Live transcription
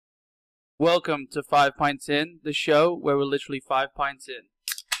Welcome to 5 Pints In, the show where we're literally 5 pints in.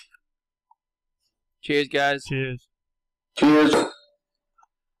 Cheers, guys. Cheers. Cheers.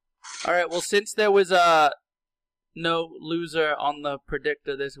 Alright, well, since there was no loser on the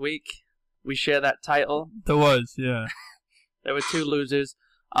predictor this week, we share that title. There was, yeah. There were two losers.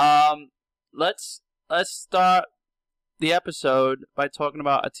 Let's start the episode by talking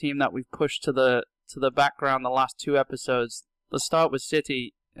about a team that we've pushed to the background the last two episodes. Let's start with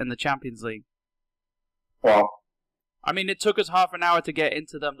City in the Champions League. Well, I mean, it took us half an hour to get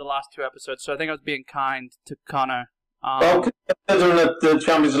into them the last two episodes, so I think I was being kind to Connor. Considering that the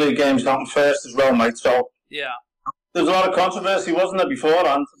Champions League games happened first as well, mate, so Yeah. there's a lot of controversy, wasn't there,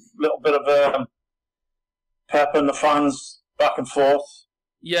 beforehand? A little bit of pep and the fans back and forth.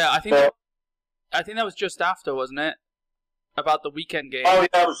 Yeah, I think that was just after, wasn't it? About the weekend game. Oh,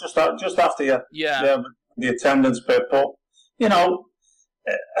 yeah, it was just after, yeah. Yeah. The attendance bit, but, you know,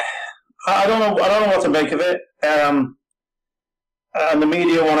 I don't know what to make of it. And the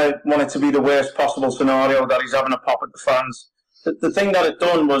media want it to be the worst possible scenario, that he's having a pop at the fans. The thing that it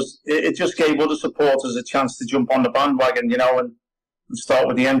done was it just gave other supporters a chance to jump on the bandwagon, you know, and start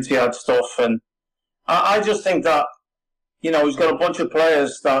with the Etihad stuff. And I just think that, you know, he's got a bunch of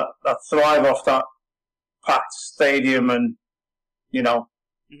players that thrive off that packed stadium, and, you know,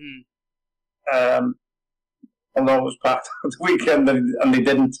 although it was packed at the weekend and they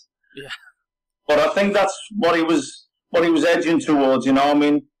didn't. Yeah. But I think that's what he was edging towards, you know. I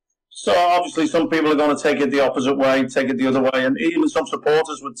mean, so obviously some people are going to take it the opposite way, take it the other way, and even some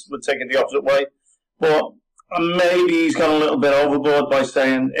supporters would take it the opposite way. But maybe he's gone a little bit overboard by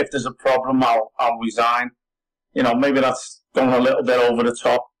saying, if there's a problem, I'll resign. You know, maybe that's going a little bit over the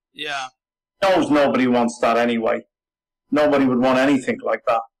top. Yeah. He knows nobody wants that anyway. Nobody would want anything like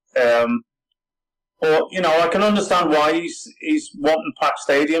that. But, you know, I can understand why he's wanting packed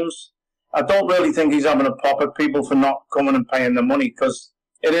stadiums. I don't really think he's having a pop at people for not coming and paying the money, because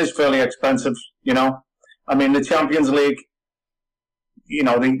it is fairly expensive, you know. I mean, the Champions League, you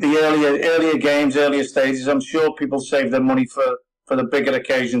know, the earlier games, earlier stages, I'm sure people save their money for the bigger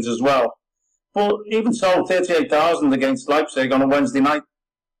occasions as well. But even so, 38,000 against Leipzig on a Wednesday night,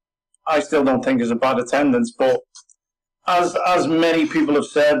 I still don't think is a bad attendance. But as many people have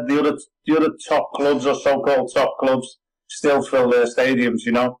said, the other top clubs, or so-called top clubs, still fill their stadiums,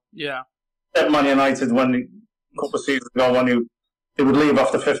 you know. Yeah. At Man United, a couple of seasons ago, when they would leave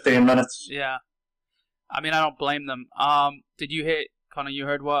after 15 minutes. Yeah. I mean, I don't blame them. Did you hear, Connor, you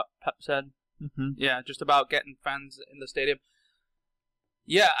heard what Pep said? Mm-hmm. Yeah, just about getting fans in the stadium.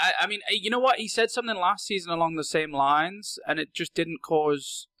 Yeah, I mean, you know what? He said something last season along the same lines, and it just didn't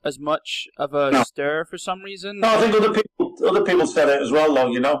cause as much of a stir for some reason. No, I think other people said it as well, though,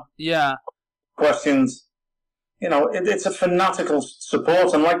 you know. Yeah. Questions. You know, it's a fanatical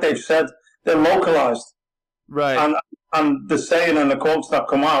support, and like they've said, they're localised. Right. And the saying and the quotes that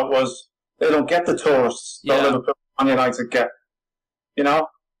come out was, they don't get the tourists that Liverpool and United get. You know?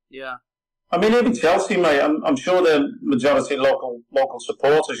 Yeah. I mean, even Chelsea, mate, I'm sure they're majority local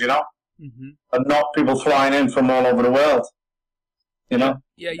supporters, you know? Mm-hmm. And not people flying in from all over the world. You know?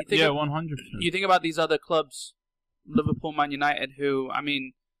 Yeah, you think 100%. You think about these other clubs, Liverpool, Man United, who, I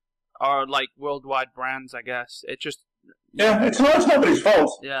mean, are like worldwide brands, I guess. It just... Yeah, it's nobody's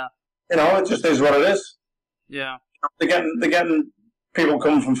fault. Yeah. You know, it just is what it is. Yeah. They're getting people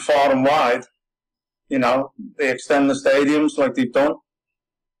coming from far and wide. You know, they extend the stadiums like they've done.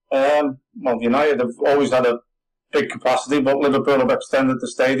 Well, United have always had a big capacity, but Liverpool have extended the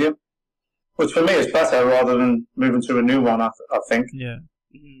stadium, which for me is better rather than moving to a new one, I think. Yeah.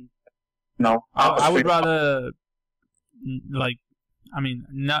 Mm-hmm. No. I would rather, like, I mean,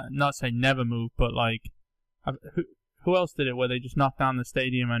 not say never move, but like, who else did it where they just knocked down the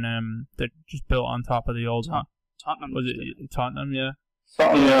stadium and they just built on top of the old one? Tottenham. Was it Tottenham? Yeah.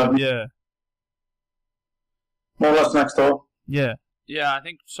 Tottenham, Yeah. More or less next door. Yeah. Yeah, I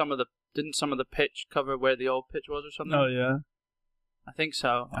think didn't some of the pitch cover where the old pitch was or something? Oh, yeah. I think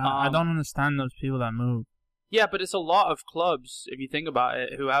so. I don't understand those people that move. Yeah, but it's a lot of clubs, if you think about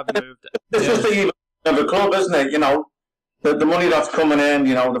it, who have moved. It's just the evil of the club, isn't it? You know, the money that's coming in,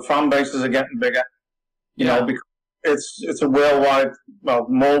 you know, the fan bases are getting bigger. You know, because it's a worldwide, well,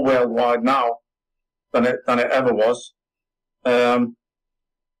 more worldwide now than it ever was. And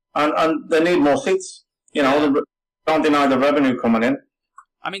they need more seats. You know, they can't deny the revenue coming in.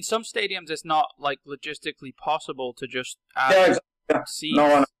 I mean, some stadiums it's not like logistically possible to just add seats.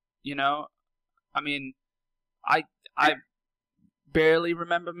 No, you know, I mean, I barely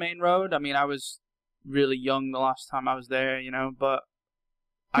remember Main Road. I mean, I was really young the last time I was there, you know, but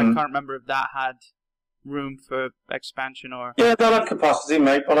I can't remember if that had room for expansion or... Yeah, that had capacity,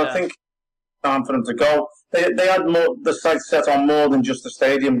 mate, but I think time for them to go. They had the sights set on more than just the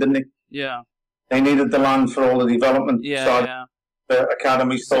stadium, didn't they? Yeah. They needed the land for all the development side, the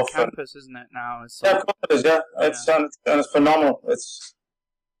academy it's stuff. It's a campus, isn't it, now? It's yeah, it is, yeah. It's phenomenal.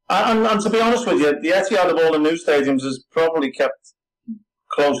 And to be honest with you, the Etihad of all the new stadiums is probably kept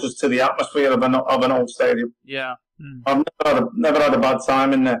closest to the atmosphere of an old stadium. Yeah. I've never had a bad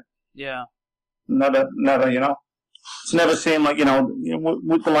time in there. Yeah. Never, It's never seemed like,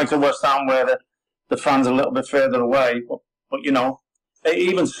 with the likes of West Ham where the fans are a little bit further away. But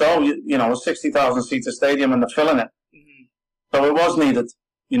even so, a 60,000 seater stadium and they're filling it. Mm-hmm. So it was needed.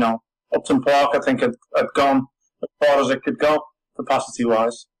 Upton Park, I think, had gone as far as it could go,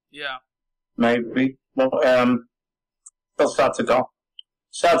 capacity-wise. Yeah. Maybe. But still sad to go.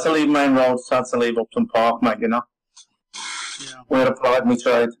 Sad to leave Main Road, sad to leave Upton Park, mate, Yeah. Where I applied my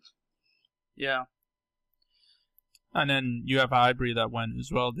trade. Yeah. And then you have Highbury that went as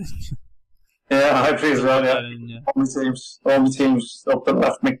well, didn't you? Yeah, Highbury as well, yeah. All my teams up and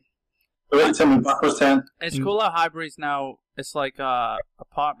left me. They're ready to me backwards 10. It's cool how Highbury's now, it's like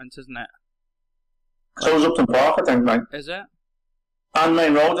apartments, isn't it? So is Upton Park, I think, mate. Is it? And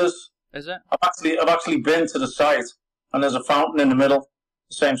Main Road is. Is it? I've actually been to the site, and there's a fountain in the middle,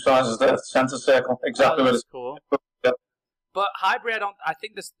 the same size as the centre circle, exactly. That's cool. Yeah. But Highbury, I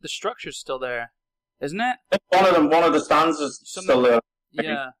think the structure's still there, isn't it? One of the stands is still there.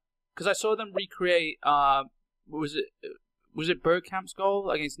 Yeah, because I saw them recreate. Was it Bergkamp's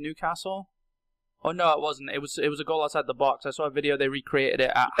goal against Newcastle? Oh no, it wasn't. It was a goal outside the box. I saw a video. They recreated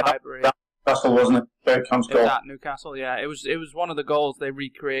it at Highbury. Newcastle, wasn't it? Bergkamp's goal. At Newcastle, yeah. It was one of the goals they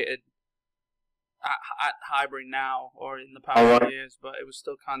recreated at Highbury now or in the past years, but it was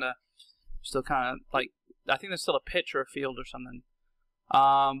still kind of like, I think there's still a pitch or a field or something.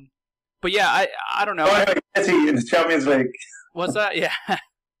 But yeah, I don't know. City in the Champions League. Was that? Yeah.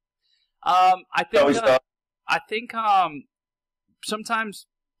 I think sometimes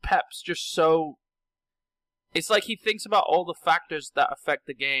Pep's just so. It's like he thinks about all the factors that affect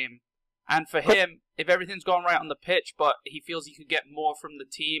the game, and for him, if everything's going right on the pitch, but he feels he could get more from the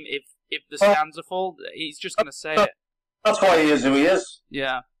team if the stands are full, he's just going to say it. That's why he is who he is.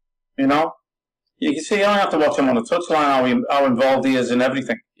 Yeah. You can see. I have to watch him on the touchline how involved he is in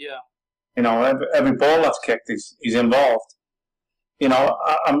everything. Yeah. Every ball that's kicked, he's involved.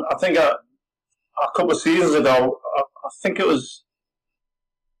 I think a couple of seasons ago, I think it was,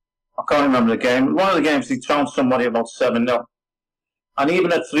 I can't remember the game. One of the games he trounced somebody about 7-0. And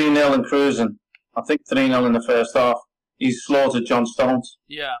even at 3-0 and cruising, I think 3-0 in the first half, he slaughtered John Stones.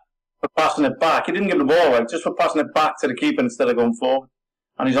 Yeah. For passing it back. He didn't give the ball away, just for passing it back to the keeper instead of going forward.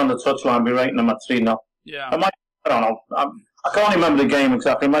 And he's on the touchline berating him at 3-0. Yeah. I don't know. I can't remember the game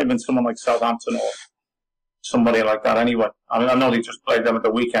exactly. It might have been someone like Southampton or somebody like that anyway. I mean, I know they just played them at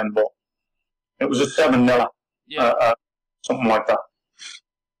the weekend, but it was a 7-0. Yeah. Something like that.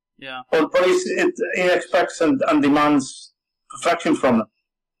 Yeah. But he expects and demands perfection from them.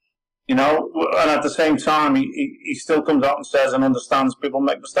 And at the same time, he still comes out and says and understands people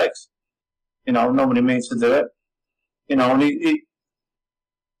make mistakes. Nobody means to do it. And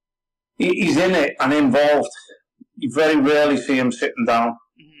he's in it and involved. You very rarely see him sitting down.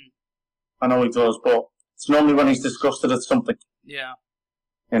 Mm-hmm. I know he does, but it's normally when he's disgusted at something. Yeah.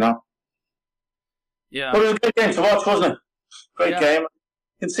 Yeah. But it was a good game to watch, wasn't it? Great game.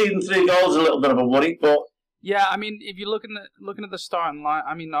 Conceding 3 goals, a little bit of a worry, but. Yeah, I mean, if you're looking at the starting line,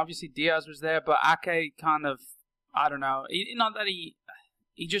 I mean, obviously Diaz was there, but Ake kind of, I don't know, not that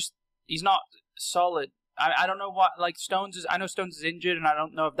he's not solid. I don't know what, like I know Stones is injured, and I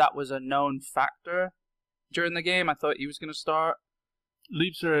don't know if that was a known factor during the game. I thought he was going to start.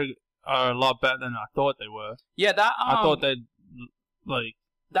 Leafs are a lot better than I thought they were. Yeah, I thought they'd,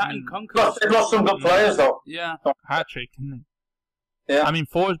 and Kunku. They've lost some good players, though. Yeah. Hat-trick, didn't they? Yeah. I mean,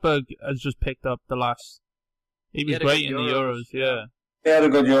 Forsberg has just picked up the last. He was great in the Euros, yeah. They had a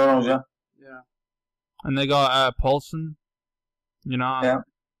good Euros, yeah. Yeah. And they got Paulson. Yeah.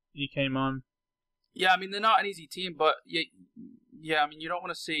 He came on. Yeah, I mean, they're not an easy team, but I mean, you don't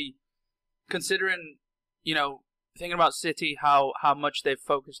want to see, considering, thinking about City, how much they've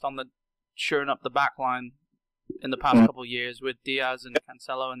focused on shoring up the back line in the past couple of years with Diaz and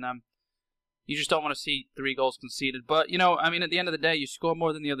Cancelo and them. You just don't want to see 3 goals conceded. But, I mean, at the end of the day, you score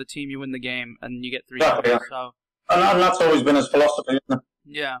more than the other team, you win the game, and you get 3 goals. Yeah. So. And that's always been his philosophy, isn't it?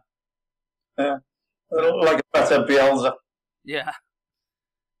 Yeah. Yeah. Like a better Bielsa. Yeah.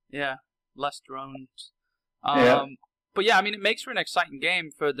 Yeah. Less drones. Yeah. But yeah, I mean, it makes for an exciting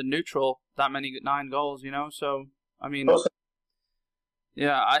game for the neutral. That many 9 goals, So I mean,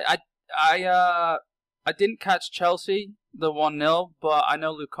 yeah, I didn't catch Chelsea, the 1-0, but I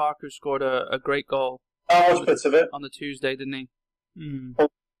know Lukaku scored a great goal. I watched bits of it. On the Tuesday, didn't he? They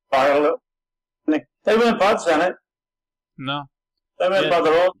weren't bad, Zenit. No. They weren't bad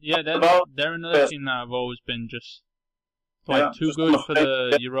at all. Yeah, they're another team that have always been just too good for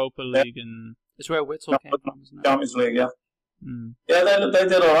the Europa League and. It's where Witsel came from, isn't it? Champions League, yeah. Yeah, they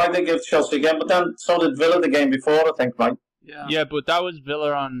did all right. They gave Chelsea again, but then so did Villa the game before, I think, Mike. Yeah. Yeah, but that was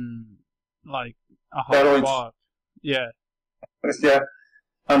Villa on like a hard walk. Yeah. Yeah,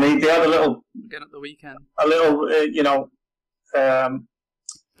 and they had a little. Again at the weekend. A little,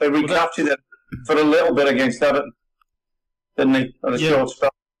 they recaptured it for a little bit against Everton, didn't they? On a short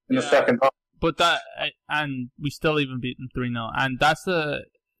spell in the second half. But and we still even beat them 3-0, and that's the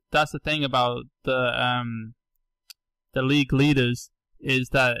thing about the league leaders is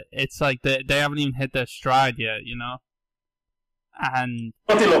that it's like they haven't even hit their stride yet, you know. And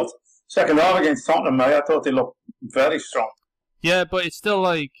but they looked second half against Tottenham, mate. I thought they looked very strong. Yeah, but it's still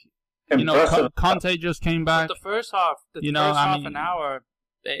like impressive. Conte just came back. But the first half, half an hour,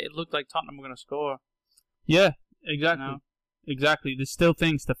 it looked like Tottenham were going to score. Yeah, exactly. You know? Exactly. There's still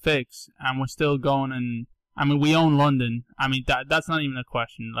things to fix, and we're still going. And I mean, we own London. I mean, that's not even a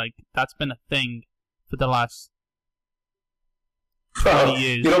question. Like, that's been a thing for the last 20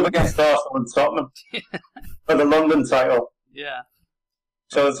 years. You're up against Arsenal and Tottenham for the London title. Yeah.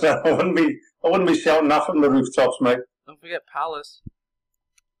 So I wouldn't be shouting that from the rooftops, mate. Don't forget Palace.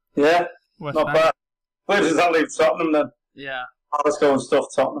 Yeah, West not bad. Where does that leave Tottenham then? Yeah. Palace go and stuff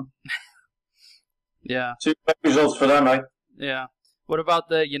Tottenham. Yeah. 2 results for them, eh? Yeah. What about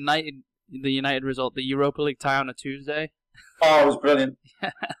the United result, the Europa League tie on a Tuesday? Oh, it was brilliant.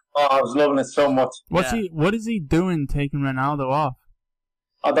 I was loving it so much. What is he doing taking Ronaldo off?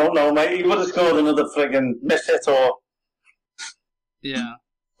 I don't know, mate. He would have scored another friggin' miss it or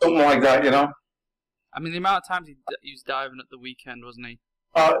something like that, you know. I mean, the amount of times he was diving at the weekend, wasn't he?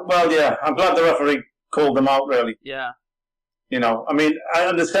 Well, yeah. I'm glad the referee called them out, really. Yeah. You know, I mean,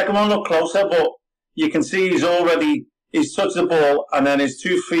 and the second one looked closer, but you can see he's touched the ball and then his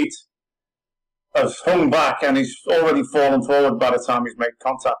 2 feet have hung back and he's already fallen forward by the time he's made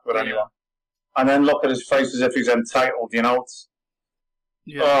contact with anyone. And then look at his face as if he's entitled, you know.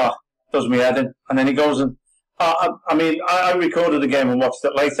 Does me head in. And then he goes and... I mean, I recorded the game and watched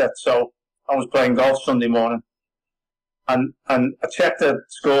it later, so I was playing golf Sunday morning. And I checked the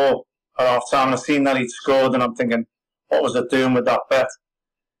score at half-time and I seen that he'd scored and I'm thinking, what was I doing with that bet?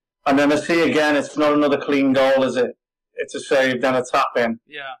 And then I see again, it's not another clean goal, is it? It's a save, then a tap in.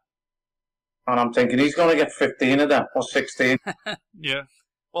 Yeah. And I'm thinking, he's going to get 15 of them, or 16. Yeah.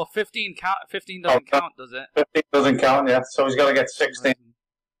 Well, 15 doesn't count, does it? 15 doesn't count, yeah. So he's got to get 16.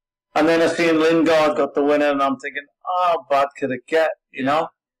 And then I see Lingard got the winner, and I'm thinking, how bad could it get, you know?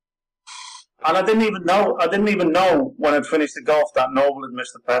 And I didn't even know when I'd finished the golf that Noble had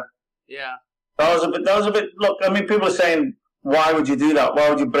missed the pen. Yeah. That was a bit, look, I mean, people are saying, why would you do that? Why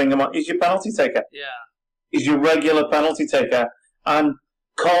would you bring him on? He's your penalty taker. Yeah. He's your regular penalty taker. And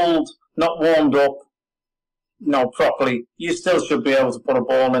cold, not warmed up, properly, you still should be able to put a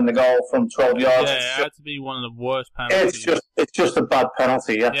ball in the goal from 12 yards. Yeah, it had to be one of the worst penalties. It's just a bad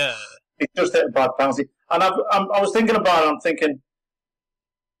penalty, yeah. Yeah. It's just a bad penalty. And I was thinking about it, I'm thinking,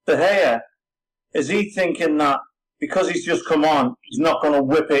 De Gea, is he thinking that because he's just come on, he's not going to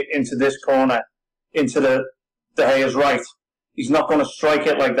whip it into this corner, into De Gea's right. He's not going to strike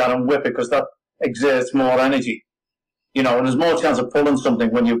it like that and whip it because that exerts more energy. You know, and there's more chance of pulling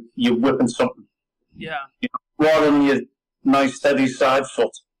something when you're whipping something. Yeah. You know, rather than your nice steady side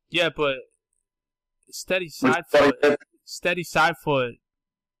foot. Yeah, but steady side foot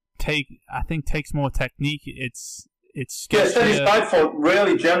I think takes more technique. It's steady side foot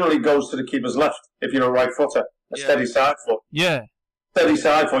really generally goes to the keeper's left if you're a right footer. Steady side foot. Yeah. Steady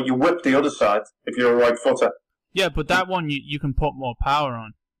side foot, you whip the other side if you're a right footer. Yeah, but that one you can put more power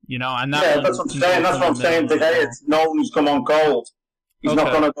on, you know, and that that's what I'm saying. That's what I'm saying. De Gea, no one's come on cold. He's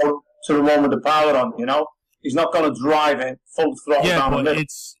not going to go to the one with the power on, you know. He's not going to drive it full throttle down the middle.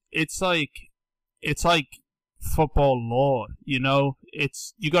 It's like football law, you know.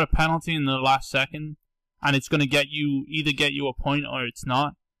 You got a penalty in the last second, and it's going to either get you a point or it's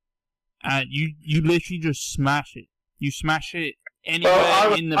not. And you literally just smash it. You smash it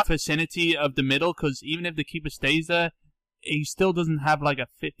anywhere in the vicinity of the middle, because even if the keeper stays there, he still doesn't have like a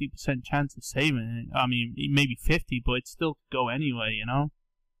 50% chance of saving it. I mean, maybe 50, but it still could go anyway, you know.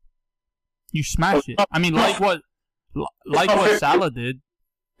 You smash it. I mean, like what Salah did.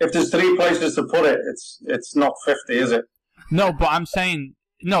 If there's 3 places to put it, it's not 50, is it? No, but I'm saying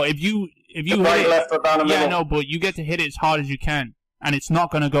if you right, left, or down the middle. Yeah, no, but you get to hit it as hard as you can. and it's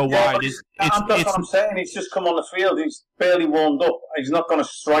not going to go Yeah, wide. that's what I'm saying. He's just come on the field. He's barely warmed up. He's not going to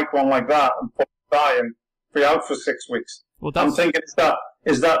strike one like that and put a die and be out for 6 weeks. Well, I'm thinking,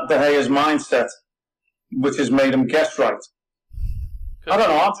 is that De Gea's mindset, which has made him guess right? I don't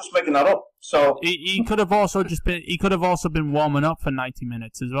know. I'm just making that up. So he could have also been warming up for 90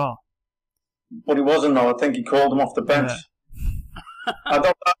 minutes as well. But he wasn't, though. I think he called him off the bench. Yeah.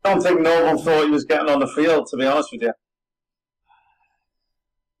 I don't think no one thought he was getting on the field, to be honest with you.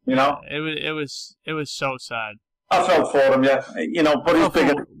 You know? It was so sad. I felt for him, yeah. You know, but he's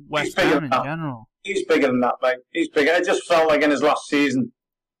bigger. West Ham in general. He's bigger than that, mate. He's bigger. It just felt like in his last season,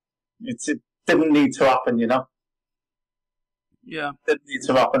 it didn't need to happen, you know? Yeah. Didn't need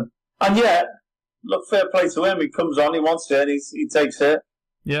to happen. And yet, look, fair play to him. He comes on, he wants it, he takes it.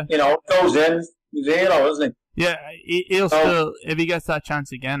 Yeah. You know, goes in. He's a hero, isn't he? Yeah, he'll still, if he gets that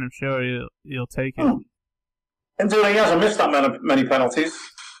chance again, I'm sure he'll take it. And he hasn't missed that many penalties.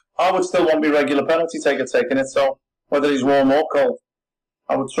 I would still want my regular penalty taker taking it, so whether he's warm or cold,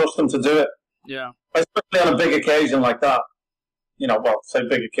 I would trust him to do it. Yeah. Especially on a big occasion like that. You know, well, say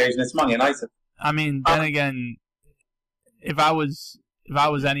big occasion, it's Man United. I mean, then again, if I was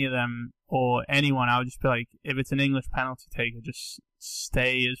any of them or anyone, I would just be like, if it's an English penalty taker, just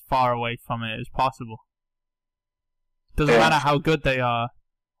stay as far away from it as possible. Doesn't matter how good they are,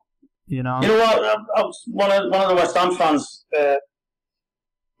 you know. You know what? One of the West Ham fans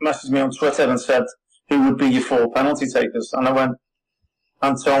messaged me on Twitter and said, "Who would be your 4 penalty takers?" And I went,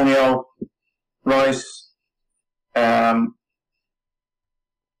 Antonio, Rice, Bowen,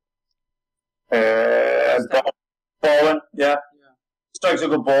 yeah. Strikes a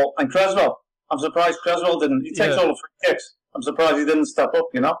good ball, and Creswell. I'm surprised Creswell didn't. He takes all the free kicks. I'm surprised he didn't step up,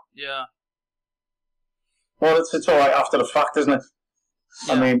 you know? Yeah. Well, it's all right after the fact, isn't it?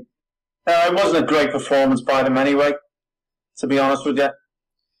 Yeah. I mean, it wasn't a great performance by them anyway, to be honest with you.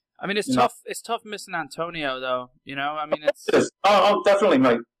 I mean, it's tough. It's tough missing Antonio, though. You know, I mean, it's. Oh, definitely,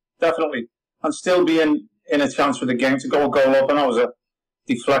 mate. Definitely. And still being in a chance for the game to go a goal up, and that was a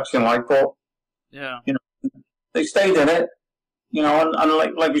deflection like that. Yeah. You know, they stayed in it. You know,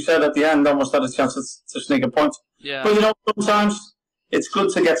 and like you said at the end, almost had a chance to sneak a point. Yeah. But you know, sometimes it's good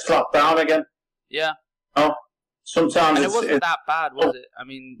to get slapped down again. Yeah. Oh, sometimes and it wasn't that bad, was it? I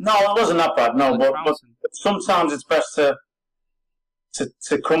mean, no, it wasn't that bad. No, but sometimes it's best to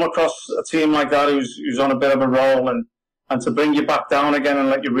come across a team like that who's on a bit of a roll and to bring you back down again and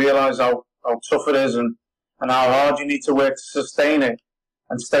let you realise how tough it is and how hard you need to work to sustain it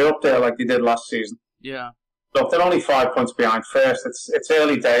and stay up there like you did last season. Yeah. Look, they're only 5 points behind first. It's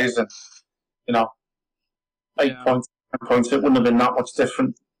early days, and you know, 8 points, 10 points. It wouldn't have been that much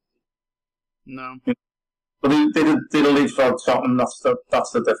different. No. But they did a lead for Tottenham. That's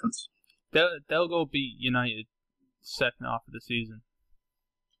the difference. They'll go beat United second half of the season.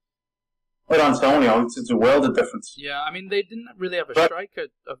 With Antonio, it's a world of difference. Yeah, I mean, they didn't really have a striker,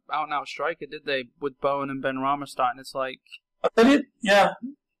 an out-and-out striker, did they? With Bowen and Benrahma starting, it's like. I tell you, yeah.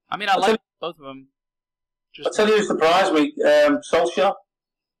 I mean, I like both of them. I tell you, who surprised me, Solskjaer.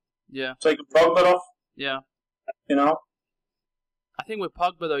 Yeah. Taking Pogba off. Yeah. You know. I think with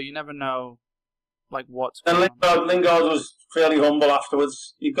Pogba though, you never know, like what's. And Lingard was fairly humble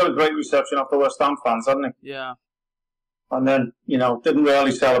afterwards. He got a great reception off the West Ham fans, hadn't he? Yeah. And then didn't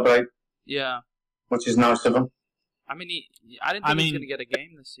really celebrate. Yeah. Which is nice of him. I mean, I didn't think he was going to get a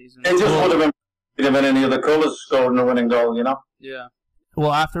game this season. It just would have been any other colours scoring a winning goal, you know. Yeah.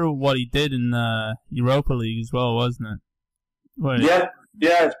 Well, after what he did in the Europa League as well, wasn't it?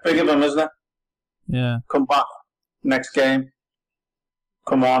 Yeah, it's big of him, isn't it? Yeah. Come back next game.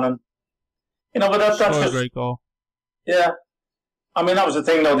 Come on and but that's just a great goal. Yeah, I mean that was the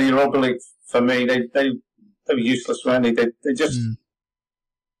thing though. The Europa League for me, they were useless, weren't they? They just.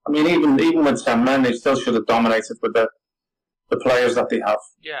 I mean, even with 10 men, they still should have dominated with the players that they have.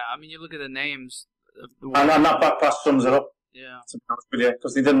 Yeah, I mean, you look at the names. And that back pass sums it up. Yeah. To be honest with you,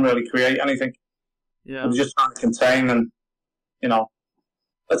 because they didn't really create anything. Yeah. They were just trying to contain, and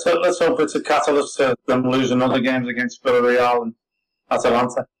let's hope it's a catalyst to them losing other games against Villarreal and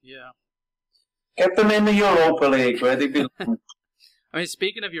Atalanta. Yeah. Get them in the Europa League where they belong. I mean,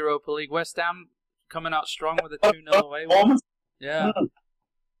 speaking of Europa League, West Ham coming out strong with a 2-0 away win. Yeah.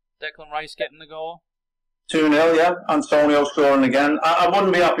 Declan Rice getting the goal. 2-0, yeah. Antonio scoring again. I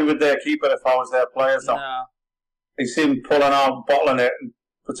wouldn't be happy with their keeper if I was their players, though. No. He seemed pulling out, bottling it, and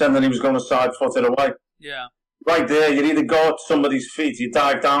pretending he was going to side-foot it away. Yeah. Right there, you'd either go at somebody's feet, you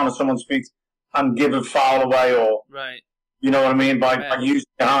dive down at someone's feet and give a foul away, or... Right. You know what I mean? By using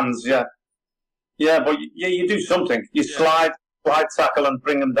your hands, yeah. Yeah, but you do something. You slide tackle and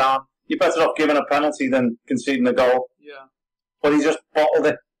bring them down. You're better off giving a penalty than conceding a goal. Yeah. but he just bottled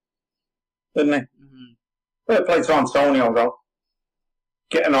it, didn't he? Mm-hmm. Fair play to Antonio, though.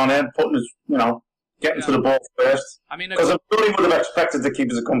 Getting on in, putting his, getting to the ball first. I mean, because I really would have expected the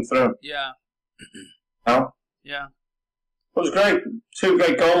keepers to come through. Yeah. No? Yeah. It was great. 2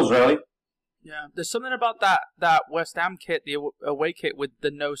 great goals, really. Yeah. There's something about that West Ham kit, the away kit with the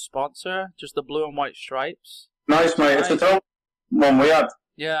no sponsor, just the blue and white stripes. Nice, mate. It's a dope one we had.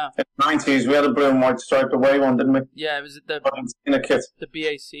 Yeah. In the 90s, we had a blue and white striped away one, didn't we? Yeah, it was in a kit. The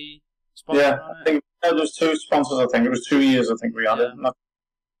BAC sponsor. Yeah, on it. I think there was 2 sponsors. I think it was 2 years. I think we had it.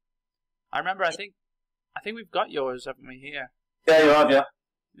 I remember. I think we've got yours, haven't we? Here. Yeah, you have. Yeah.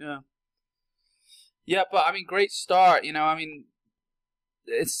 Yeah. Yeah, but I mean, great start. I mean,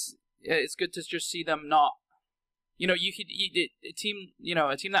 it's good to just see them not. A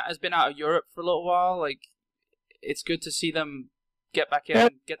team that has been out of Europe for a little while. Like, it's good to see them get back in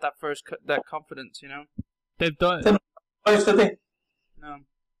and get that that confidence. They've done. No.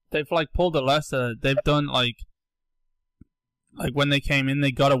 They've pulled a Leicester. They've done like when they came in,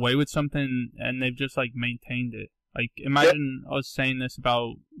 they got away with something, and they've just maintained it. Like, imagine us saying this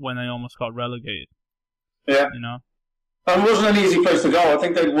about when they almost got relegated. Yeah. And it wasn't an easy place to go. I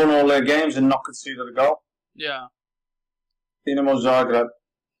think they'd won all their games and not conceded a goal. Yeah. Dinamo Zagreb.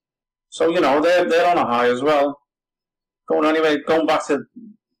 So, they're on a high as well. Going back to,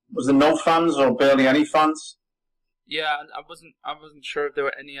 was there no fans or barely any fans? Yeah, I wasn't sure if there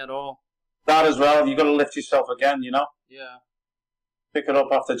were any at all. That as well, you've got to lift yourself again, Yeah. Pick it up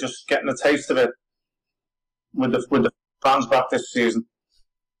after just getting a taste of it with the fans back this season.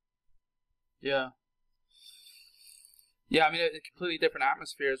 Yeah. Yeah, I mean, a completely different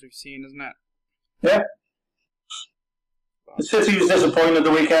atmosphere as we've seen, isn't it? Yeah. The City was disappointed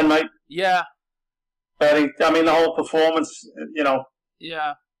the weekend, mate. Yeah. The whole performance,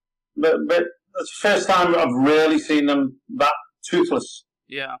 Yeah. But it's the first time I've really seen them that toothless.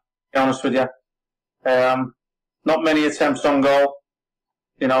 Yeah. To be honest with you. Not many attempts on goal.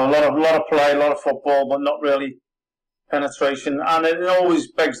 A lot of play, a lot of football, but not really penetration. And it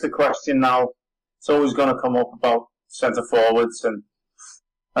always begs the question now. It's always going to come up about centre forwards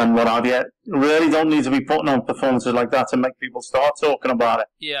and what have you. Really don't need to be putting on performances like that to make people start talking about it.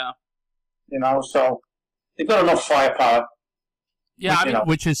 Yeah. So they've got enough firepower. Yeah,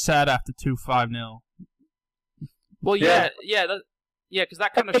 which is sad after 2-5-0. Well, because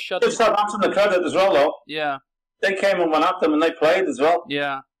that kind of shut. Give Southampton the credit as well, though. Yeah. They came and went at them, and they played as well.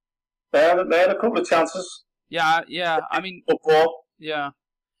 Yeah. They had a couple of chances. Yeah. I mean, football. Yeah.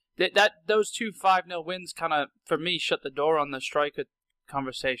 Those 2 5-0 wins kind of, for me, shut the door on the striker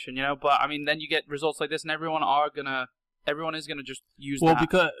conversation, But I mean, then you get results like this, and everyone is gonna just use that.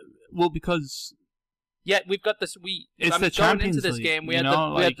 Because yeah, we've got this. It's the Champions into this League, game. We had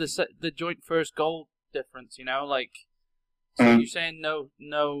the joint first goal difference. So you're saying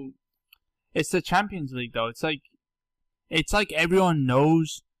no. It's the Champions League, though. It's like everyone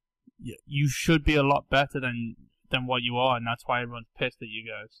knows you should be a lot better than what you are, and that's why everyone's pissed at you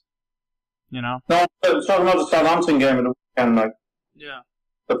guys. No, I'm talking about the Southampton game of the weekend, Yeah.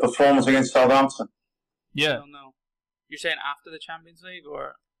 The performance against Southampton. Yeah. No. You're saying after the Champions League,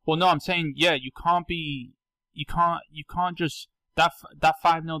 or? Well, no, I'm saying you can't just that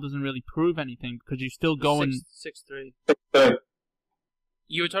 5-0 doesn't really prove anything because you're still going 6-3. 6-3.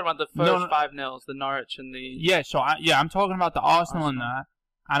 You were talking about the first 5-0s, the Norwich and the. Yeah, so I'm talking about the Arsenal and that,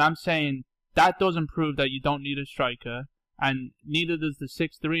 and I'm saying that doesn't prove that you don't need a striker, and neither does the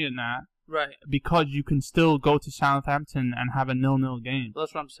 6-3 in that. Right. Because you can still go to Southampton and have a 0-0 game.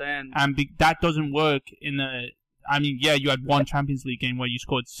 That's what I'm saying. And that doesn't work in the. I mean, yeah, you had one Champions League game where you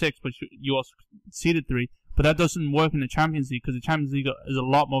scored 6, but you also conceded 3. But that doesn't work in the Champions League because the Champions League is a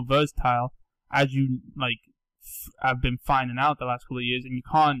lot more versatile, as you have been finding out the last couple of years, and you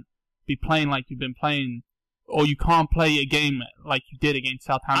can't be playing like you've been playing, or you can't play a game like you did against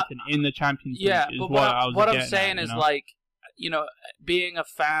Southampton in the Champions League. Yeah, but what I'm saying is being a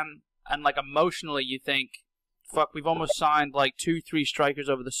fan and emotionally, you think, fuck, we've almost signed 2-3 strikers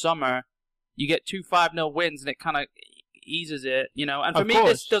over the summer. You get 2 5-0 wins, and it kind of eases it, And for me,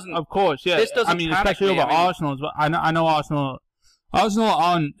 this doesn't. Of course, yeah. This doesn't. I mean, especially over Arsenal. But I know Arsenal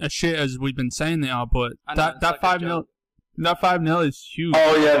aren't as shit as we've been saying they are, but that 5-0 is huge.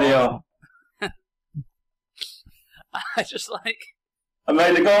 Oh yeah, they are. I just I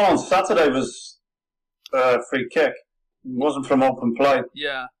made the goal on Saturday was free kick. It wasn't from open play.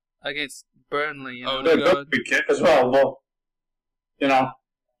 Yeah, against Burnley. Good free kick as well, but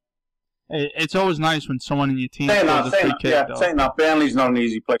It's always nice when someone in your team scores a free kick. Yeah, saying that, Burnley's not an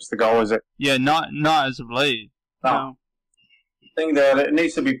easy place to go, is it? Yeah, not as of late. No. I think that it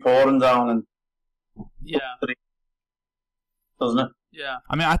needs to be pouring down and. Yeah. doesn't it? Yeah.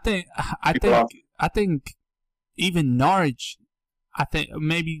 I mean, I think even Norwich, I think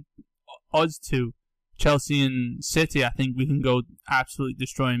maybe us two, Chelsea and City, I think we can go absolutely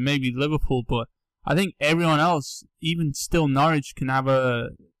destroying maybe Liverpool, but I think everyone else, even still Norwich, can have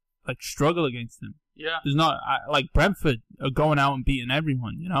a struggle against them. Yeah. There's not like Brentford are going out and beating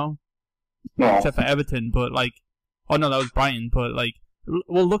everyone, you know, No. except for Everton. But oh no, that was Brighton. But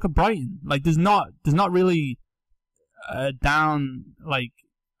well, look at Brighton. There's not really down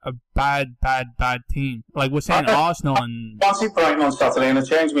a bad team. We're saying Arsenal and Fancy Brighton on Saturday, and it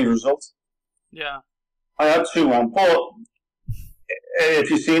changed my result. Yeah. I had 2-1, but if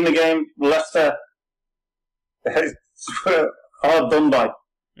you've seen the game, Leicester hard done by.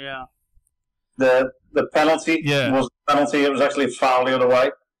 Yeah. The penalty was a penalty. It was actually a foul the other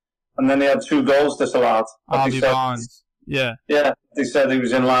way, and then they had 2 goals disallowed. Harvey Barnes. Yeah. Yeah, they said he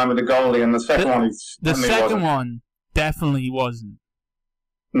was in line with the goalie, and the second one, the second one definitely wasn't.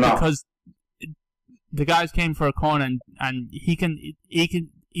 No, because the guys came for a corner, and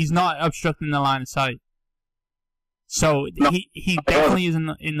he's not obstructing the line of sight. So he definitely is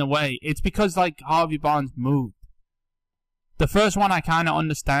in the way. It's because Harvey Barnes moved. The first one I kind of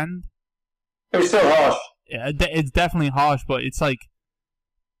understand. it was still harsh. Yeah, it's definitely harsh, but it's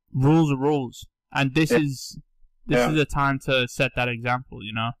rules are rules, and this is a time to set that example.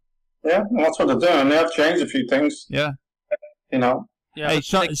 You know. Yeah, well, that's what they're doing. They have changed a few things. Yeah. You know. Yeah, hey, they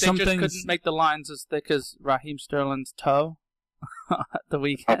just couldn't make the lines as thick as Raheem Sterling's toe at the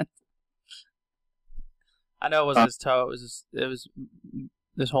weekend. I know it wasn't his toe; it was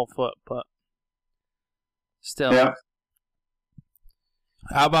this whole foot, but still. Yeah.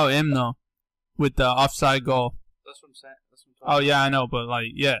 How about him though, with the offside goal? That's what I'm saying. Oh yeah, I know, but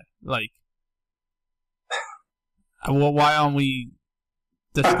well, why aren't we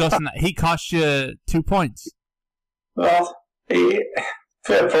discussing that? He cost you 2 points. Well,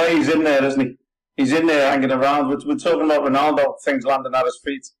 fair play. He's in there, isn't he? He's in there hanging around. We're talking about Ronaldo, things landing at his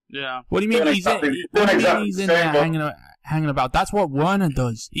feet. Yeah. What do you mean he's in there hanging about? That's what Werner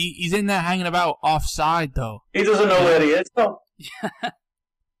does. He's in there hanging about offside, though. He doesn't know where he is, though.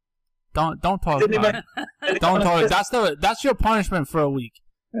 Don't talk about it. Don't talk. That's your punishment for a week.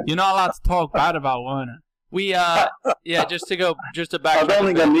 You're not allowed to talk bad about Werner. We just to backtrack. I don't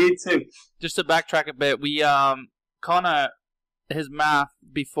think I need to. Just to backtrack a bit, we Connor, his math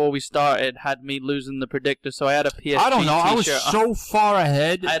before we started had me losing the predictor, so I had a PSG I don't know. T-shirt I was so far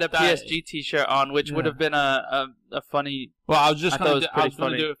ahead. I had a PSG T-shirt on, which would have been a funny. Well, I was going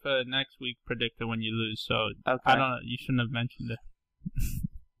to do it for next week predictor when you lose. So okay. I don't know. You shouldn't have mentioned it.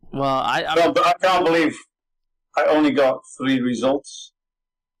 Well, I can't believe I only got 3 results.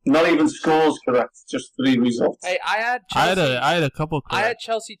 Not even scores correct, just 3 results. Hey, I had Chelsea. I had a couple correct. I had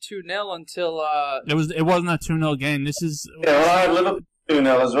Chelsea 2-0 until It wasn't a 2-0 game. This is I had Liverpool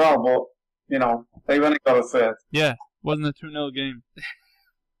 2-0 as well, but they only got a third. Yeah, wasn't a 2-0 game.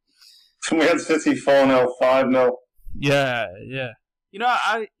 We had City 4-0, 5-0. Yeah.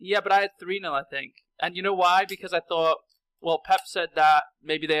 but I had 3-0, I think. And you know why? Because I thought, well, Pep said that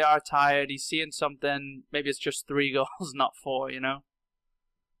maybe they are tired. He's seeing something. Maybe it's just 3 goals, not 4.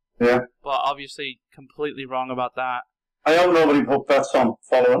 Yeah. But obviously, completely wrong about that. I hope nobody put bets on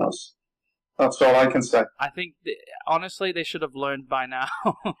following us. That's all I can say. I think, honestly, they should have learned by now.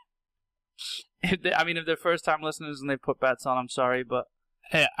 If they're first-time listeners and they put bets on, I'm sorry, but...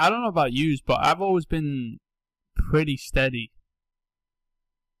 Hey, I don't know about you, but I've always been pretty steady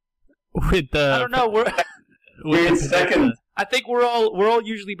with the... I don't know, we're in second. I think we're all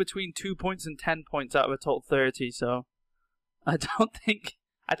usually between 2 points and 10 points out of a total 30, so... I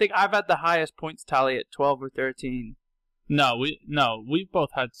think I've had the highest points tally at 12 or 13. No, we've both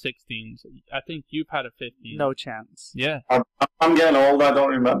had 16s. I think you've had a 15. No chance. Yeah. I'm getting old, I don't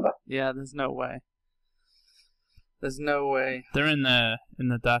remember. Yeah, there's no way. There's no way. They're in the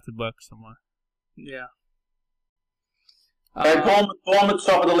data book somewhere. Yeah. Bournemouth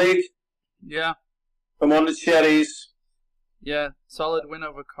top of the league. Yeah. From on the Cherries. Yeah, solid win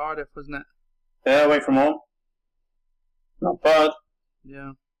over Cardiff, wasn't it? Yeah, away from home. Not bad.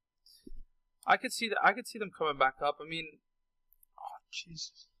 Yeah. I could see them coming back up. I mean, oh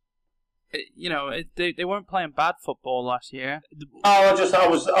Jesus! They weren't playing bad football last year. I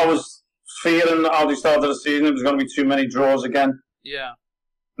was fearing how they started the season. It was going to be too many draws again. Yeah.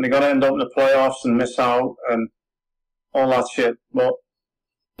 And they're going to end up in the playoffs and miss out and all that shit. But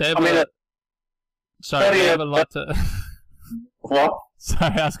they have a lot to. What?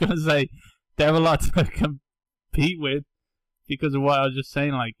 Sorry, I was going to say they have a lot to compete with. Because of what I was just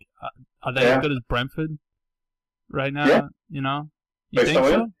saying, are they as good as Brentford right now? Yeah. You think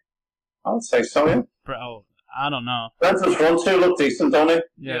so? I would say so, yeah. Bro, I don't know. Juventus front two look decent, don't they?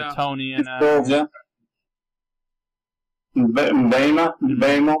 Yeah, Tony and Yeah. Mbappe,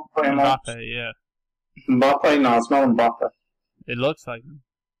 Mbappe. Yeah, Mbappe. No, it's not Mbappe. it looks like him.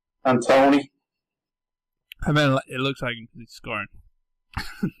 And Tony. I mean, it looks like him because he's scoring.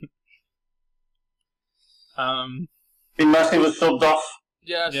 Messi was subbed off.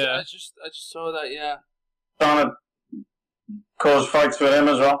 Yeah, Yeah. I just saw that. Yeah, Trying to cause fights with him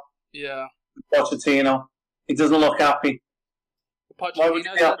as well. yeah. Pochettino. He doesn't look happy. Why would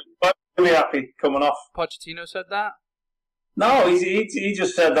Pochettino he be happy? Why would he be happy coming off? Pochettino said that. No, he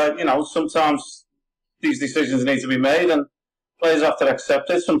just said that, sometimes these decisions need to be made and players have to accept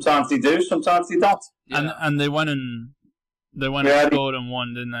it. Sometimes they do, sometimes they don't. Yeah. And they went and Yeah, scored and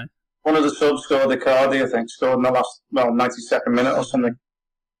won, didn't they? One of the subs scored, Icardi, I think, scored in the last, 92nd minute or something.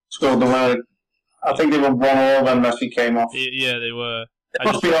 Scored the winner. I think they were 1-1 when Messi came off. Yeah, they were. It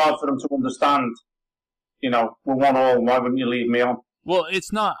must be hard for them to understand. We're 1-1, why wouldn't you leave me on? Well,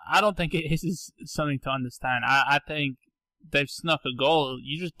 it's not. I don't think it is something to understand. I think they've snuck a goal.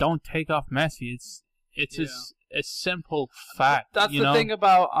 You just don't take off Messi. It's a simple fact. That's the thing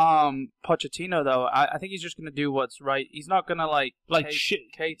about Pochettino, though. I think he's just gonna do what's right. He's not gonna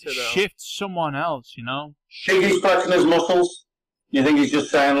cater though. Shift someone else. Think he's flexing his muscles? You think he's just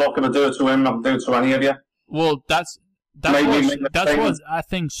saying, look, I'm going to do it to him, I'm going to do it to any of you? Well, that's what I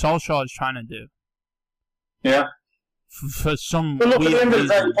think Solskjaer is trying to do. Yeah. For some But look, at weird the end of the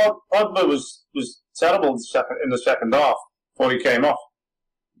day, reason. Pogba was terrible in the second half before he came off.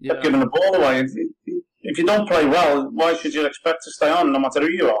 Yeah. Kept giving the ball away. If you don't play well, why should you expect to stay on, no matter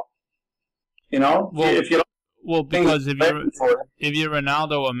who you are? Because if you're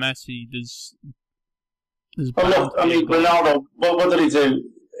Ronaldo or Messi, there's look, I mean, Ronaldo, what did he do?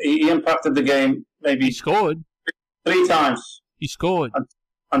 He impacted the game maybe he scored 3 times. He scored.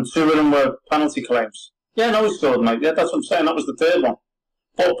 And 2 of them were penalty claims. Yeah, no, he scored, mate. Yeah, that's what I'm saying. That was the 3rd one.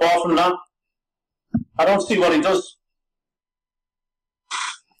 But apart from that, I don't see what he does.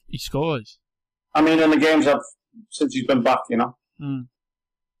 He scores. I mean, in the games since he's been back, Mm.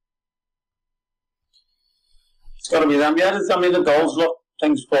 It's got to be them. Yeah, I mean, the goals, look,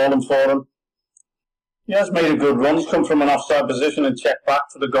 things falling for him. He has made a good run. He's come from an offside position and checked back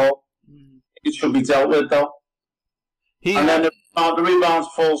for the goal. It should be dealt with, though. And then the rebound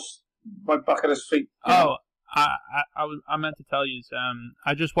falls right back at his feet. Oh, I meant to tell you,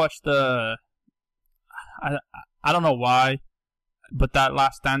 I just watched I don't know why, but that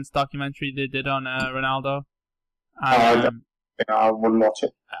Last Dance documentary they did on Ronaldo. And, I wouldn't watch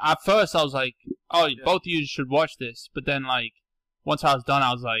it. At first, I was like, "Oh, both of you should watch this." But then, once I was done,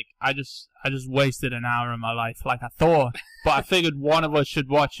 I was like, "I just wasted an hour of my life." Like I thought, but I figured one of us should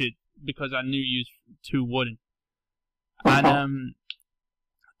watch it because I knew you two wouldn't. And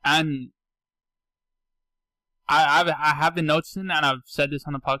I have been noticing, and I've said this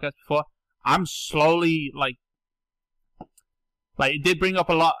on the podcast before. I'm slowly like it did bring up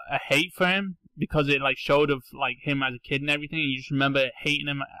a lot of hate for him because it showed of him as a kid and everything. And you just remember hating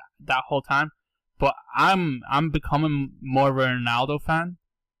him that whole time. But I'm becoming more of a Ronaldo fan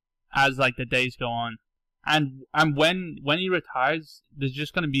as the days go on, and when he retires, there's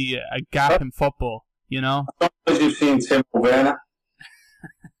just gonna be a gap in football, Because you've seen Tim Werner.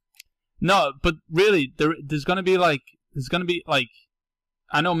 No, but really, there's gonna be I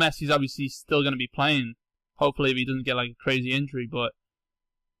know Messi's obviously still gonna be playing. Hopefully, if he doesn't get a crazy injury, but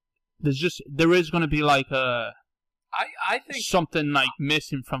there is gonna be I think something I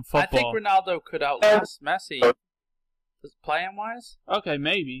missing from football. think Ronaldo could outlast Messi, playing wise. Okay,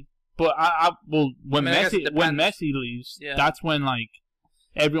 maybe, but when I guess it when depends. Messi leaves, Yeah. that's when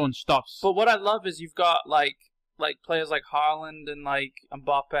everyone stops. But what I love is you've got players like Haaland and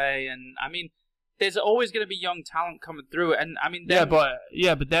Mbappe, and I mean, there's always going to be young talent coming through, and I mean, but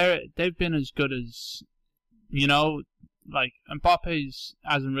they've been as good as Mbappe's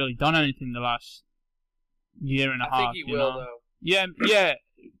hasn't really done anything the last year and a half. I think he will though. Yeah.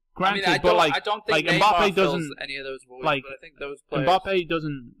 Granted, I don't think Neymar Mbappe fills doesn't any of those voids, but I think those players. Mbappe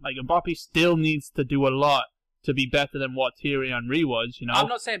doesn't Mbappe still needs to do a lot to be better than what Thierry Henry was. I'm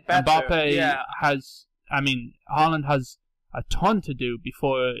not saying better. Mbappe has. I mean, Haaland has a ton to do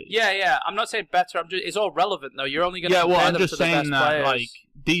before. Yeah. I'm not saying better. It's all relevant though. You're only going to well, compare I'm them just to the saying best that players.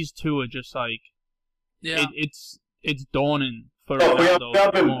 these two are just it's dawning for Look,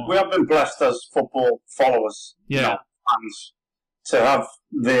 Ronaldo. we have been blessed as football followers, fans, to have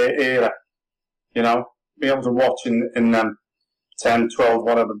their era, be able to watch in them 10, 12,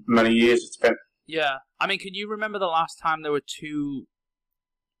 whatever many years it's been. Yeah, I mean, can you remember the last time there were two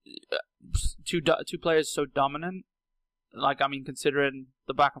players so dominant? Considering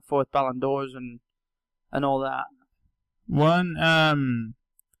the back and forth Ballon d'Ors and and all that.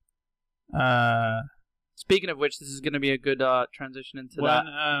 Speaking of which, this is going to be a good transition into that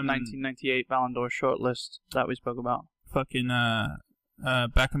 1998 Ballon d'Or shortlist that we spoke about. Fucking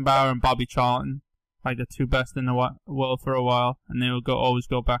Beckenbauer and Bobby Charlton, like the two best in the world for a while, and they would always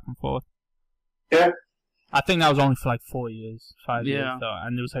go back and forth. Yeah. I think that was only for like 5 years Yeah. though,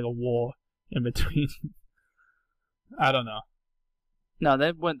 and there was like a war in between. I don't know. No,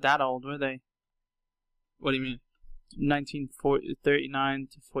 they weren't that old, were they? What do you mean? 1939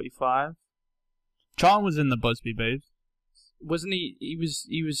 to 45. Charlton was in the Busby Babes. Wasn't he? He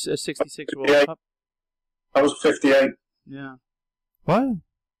was a 66 World Yeah. Cup. I was 58. Yeah. What?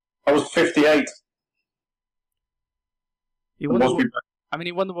 I was 58. He won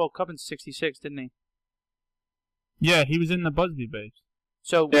he won the World Cup in 66, didn't he? Yeah, he was in the Busby Babes.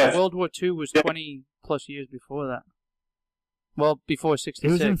 So Yes. World War II was 20 plus years before that. Well, before 66.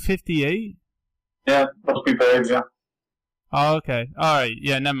 He was in 58? Yeah, must be babes, yeah. Oh, okay. Alright,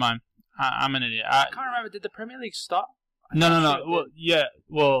 yeah, never mind. I'm an idiot. I can't remember. Did the Premier League stop? No. Sure Well, yeah.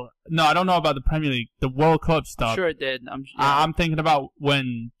 Well, no, I don't know about the Premier League. The World Cup I'm stopped. sure it did. I'm thinking about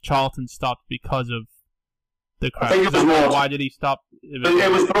when Charlton stopped because of the crash. I think it was more. Why did he stop?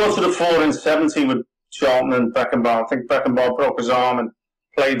 It was brought to the fore in 70 with Charlton and Beckenbauer. I think Beckenbauer broke his arm and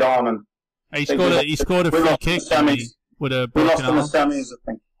played on, and He scored a free kick with a we lost broken in the arm semis, I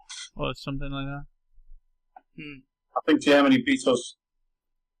think. or something like that. I think Germany beat us,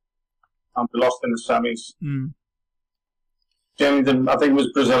 and we lost in the semis. Mm. Germany didn't. I think it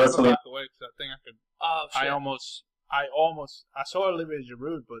was Brazil, Italy. Oh, shit. I saw Olivier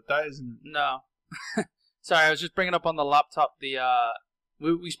Giroud, but that isn't. No. Sorry, I was just bringing up on the laptop the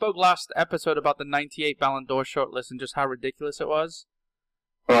we spoke last episode about the 98 Ballon d'Or shortlist and just how ridiculous it was.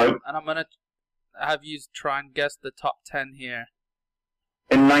 Right. And I'm going to have you try and guess the top 10 here.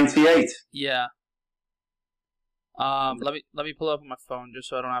 In 98. Yeah. Let me pull it up on my phone just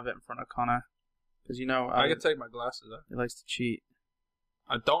so I don't have it in front of Connor, because I can take my glasses off. he likes to cheat.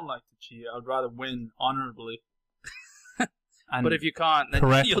 I don't like to cheat. I'd rather win honorably. But if you can't, then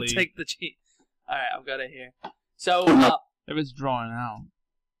correctly. you'll take the cheat. All right, I've got it here. So if it's drawn out,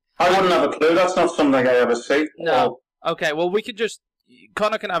 I wouldn't have a clue. That's not something I ever see. no. Okay, well we could just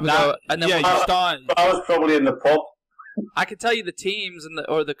Connor can have a go, and then yeah, we'll you start. I was probably in the pub. I can tell you the teams and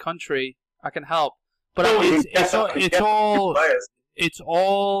or the country. I can help, but Oh, it's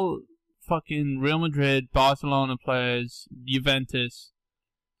all fucking Real Madrid, Barcelona players, Juventus.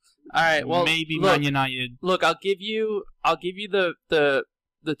 all right. Well, maybe look, Man United. Look, I'll give you the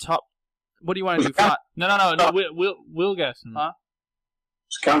top. What do you want to do? No. We'll guess them. Huh?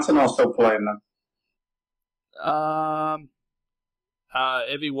 Is Cantona still playing then?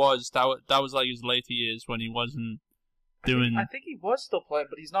 If he was, that was like his later years when he wasn't doing. I think he was still playing,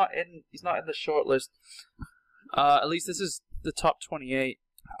 but he's not in the short list. At least this is the top 28.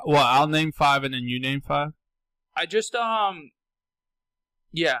 Well, I'll name 5 and then you name 5. I just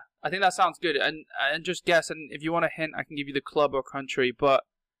yeah, I think that sounds good. And just guess, and if you want a hint, I can give you the club or country. But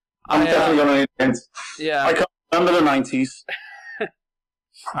I'm definitely going to need a hint. Yeah, I can't remember the 90s.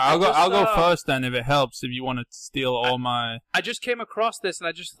 I'll go first then if it helps. If you want to steal all my. I just came across this and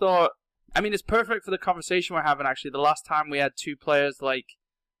I just thought, I mean, it's perfect for the conversation we're having. Actually, the last time we had two players like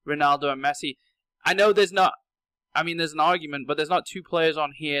Ronaldo and Messi. I know there's not. I mean, there's an argument, but there's not two players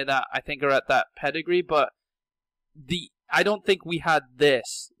on here that I think are at that pedigree. But I don't think we had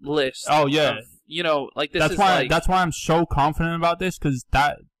this list. Oh yeah, of, like this. That's why I'm so confident about this, because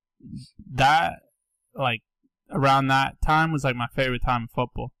that like around that time was like my favorite time of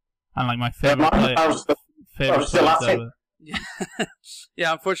football, and like my favorite player. Favorite players ever.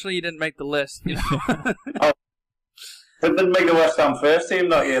 Yeah, unfortunately, you didn't make the list. They didn't make the West Ham first team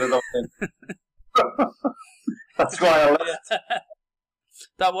that year, I don't think. That's why I left.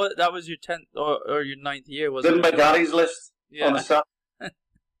 That was your 10th or your 9th year, wasn't Didn't it? make Daddy's list on the Saturday.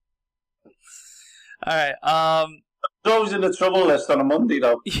 All right. I was always in the trouble list on a Monday,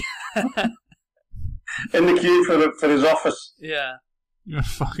 though. In the queue for his office. Yeah. Your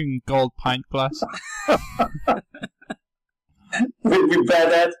fucking gold pint glass. With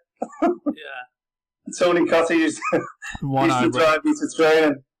bedhead. Yeah. Tony Cotter used to drive me to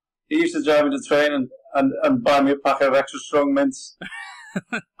training. He used to drive me to training and buy me a pack of extra strong mints.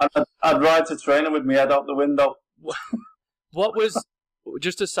 And I'd ride to training with my head out the window. What was,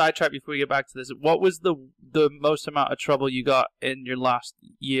 just a sidetrack before we get back to this, what was the most amount of trouble you got in your last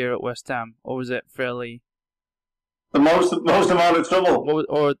year at West Ham? Or was it fairly... The most amount of trouble?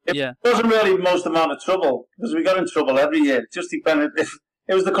 It wasn't really the most amount of trouble, because we got in trouble every year. It just depended.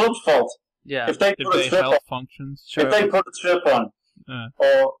 It was the club's fault. Yeah. If they put a trip on, functions. Sure. if they put a trip on,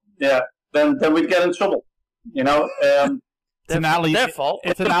 then we'd get in trouble. You know, it's an alley. Their fault.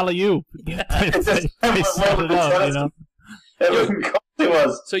 It's an alley-oop. They set it up, you know. It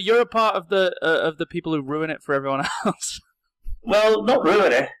was. So you're a part of the people who ruin it for everyone else. Well, not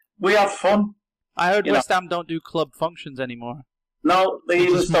ruin it. We have fun. I heard West Ham don't do club functions anymore. No, they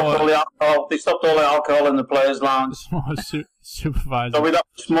even stopped all the alcohol. They stopped all the alcohol in the players' lounge. Supervisor. So we'd have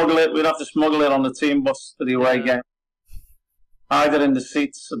to smuggle it. We'd have to smuggle it on the team bus for the away game, either in the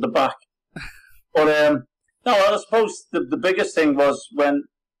seats at the back. But no, I suppose the biggest thing was when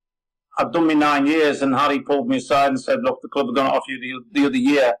I'd done my 9 years, and Harry pulled me aside and said, "Look, the club are going to offer you the other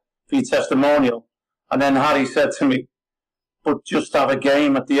year for your testimonial." And then Harry said to me, "But just have a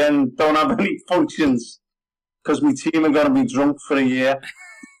game at the end. Don't have any functions, because my team are going to be drunk for a year."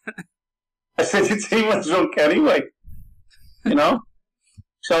 I said, "Your team was drunk anyway." You know?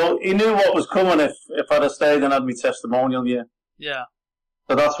 So he knew what was coming if I'd have stayed and had my testimonial year. Yeah.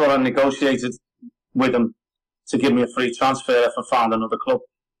 So that's what I negotiated with him, to give me a free transfer if I found another club.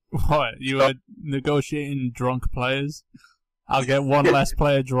 What? You were negotiating drunk players? I'll get one less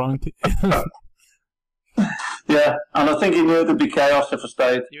player drunk. Yeah, and I think he knew there'd be chaos if I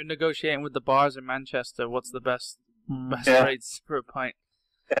stayed. You were negotiating with the bars in Manchester. What's the best rates for a pint?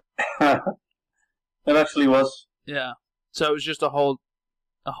 It actually was. Yeah. So it was just a whole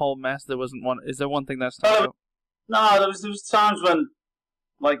mess. There wasn't one. Is there one thing that's not? No, there was times when,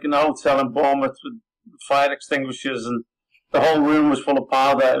 like in a hotel in Bournemouth with fire extinguishers, and the whole room was full of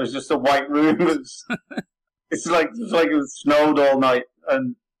powder. It was just a white room. It's like it snowed all night,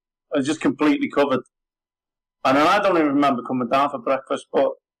 and I was just completely covered. And then I don't even remember coming down for breakfast,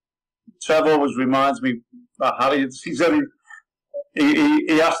 but Trevor always reminds me that Harry. He said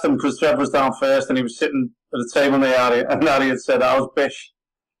he asked him, because Trevor was down first, and he was sitting at the table near Harry, and Harry had said, "How's Bish?"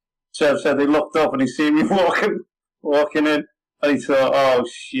 Trev said he looked up and he seen me walking in, and he thought, "Oh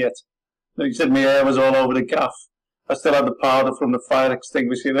shit!" And he said my hair was all over the gaff. I still had the powder from the fire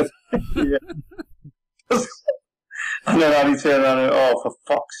extinguisher. Yeah. And then Harry turned around and, "Oh, for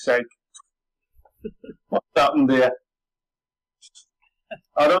fuck's sake, what happened there?"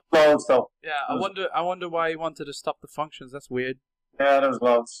 I don't know though. Yeah, I wonder why he wanted to stop the functions. That's weird. Yeah, there was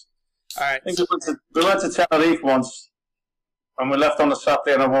loads. All right. I think we went to Tenerife once, and we left on the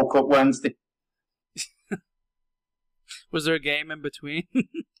Saturday, and I woke up Wednesday. Was there a game in between?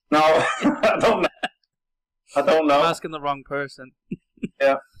 No, I don't know. I'm asking the wrong person.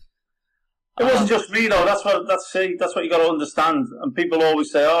 Yeah. It wasn't just me though. That's what you got to understand. And people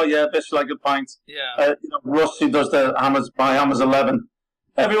always say, "Oh yeah, Bish like a pint." Yeah. Russ, who does the Hammers 11.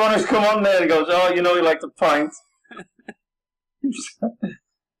 Everyone who's come on there, he goes, "Oh, you like the pint."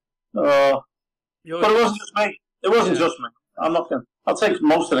 But it wasn't just me. It wasn't just me. I'll take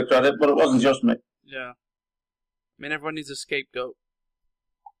most of the credit, but it wasn't just me. Yeah. I mean, everyone needs a scapegoat.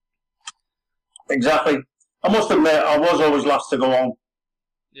 Exactly. I must admit, I was always last to go home.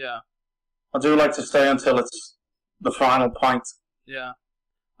 Yeah. I do like to stay until it's the final pint. Yeah.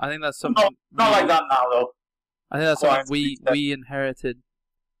 I think that's something... Not like that now, though. I think that's something we inherited.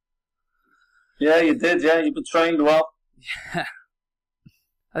 Yeah, you did, yeah. You've been trained well. Yeah.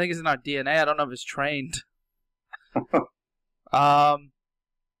 I think it's in our DNA. I don't know if it's trained. All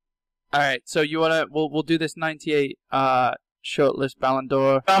right, so you wanna we'll do this 98 shortlist Ballon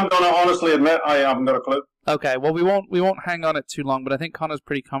d'Or. I'm gonna honestly admit I haven't got a clue. Okay, well we won't hang on it too long, but I think Connor's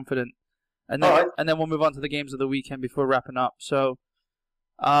pretty confident. And then and then we'll move on to the games of the weekend before wrapping up. So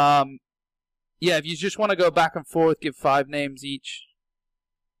yeah, if you just want to go back and forth, give 5 names each.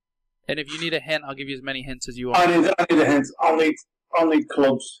 And if you need a hint, I'll give you as many hints as you want. I need a hint. I'll need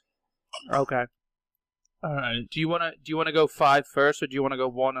clubs. Okay. All right. Do you wanna go 5 first, or do you want to go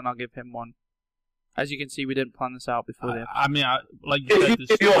 1 and I'll give him 1? As you can see, we didn't plan this out before the episode. I mean, like you said, if you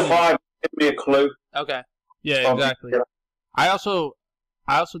give your 5, give me a clue. Okay. Yeah, exactly. I also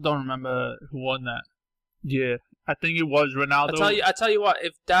don't remember who won that. Yeah, I think it was Ronaldo. I tell you what,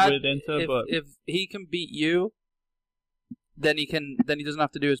 if Dad, Inter, if he can beat you, then he doesn't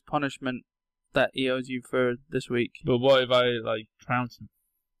have to do his punishment that he owes you for this week. But what if I trounce him?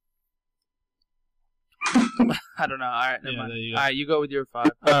 I don't know. All right, never mind. There you go. All right, you go with your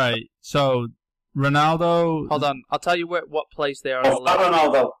 5. All right, so Ronaldo. Hold on, I'll tell you what place they are on the list.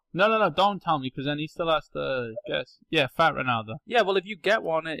 Ronaldo. No, don't tell me, because then he still has to guess. Yeah, Fat Ronaldo. Yeah, well, if you get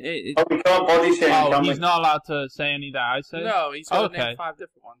one, we can't body shame. Oh, he's not allowed to say any that I say? No, he's got to name 5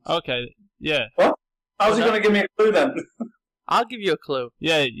 different ones. Okay, yeah. What? How's he going to give me a clue then? I'll give you a clue.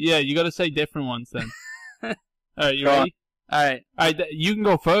 Yeah, you got to say different ones then. All right, you ready? All right, you can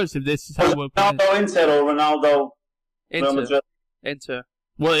go first if this is how we're playing. Ronaldo Inter or Ronaldo Real Madrid? Inter.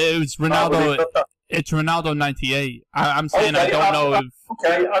 Well, it was Ronaldo. It's Ronaldo 98. I'm saying I Okay, don't know if...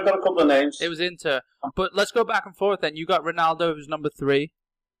 Okay, I've got a couple of names. It was Inter. But let's go back and forth then. You got Ronaldo, who's number 3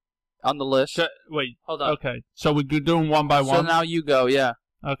 on the list. Wait, Hold on. okay. So we're doing one by So one? now you go, yeah.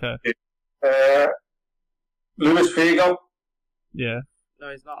 Okay, Luis Figo. yeah. No,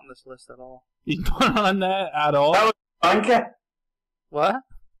 he's not on this list at all. He's not on there at all? That was banker. What?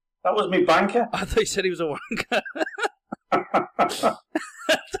 That was me banker. I thought you said he was a wanker.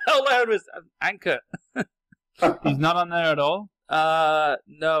 How loud was Anchor? He's not on there at all?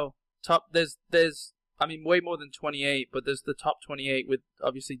 No. Top. There's. I mean, way more than 28, but there's the top 28 with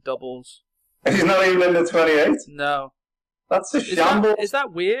obviously doubles. He's not even in the 28. No. That's a Is shambles.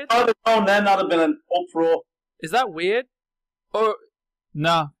 that weird? I'd have known then. That'd have been an uproar. Is that weird? Or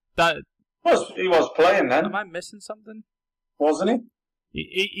No, He was playing then, am I missing something? wasn't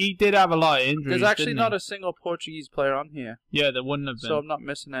he did have a lot of injuries. There's actually didn't not he? a single Portuguese player on here, Yeah, there wouldn't have been. so I'm not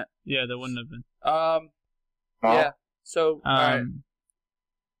missing it. Yeah, there wouldn't have been. he? Oh. Yeah. So, alright.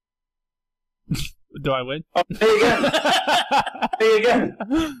 Do I win? Oh, me again. Me again.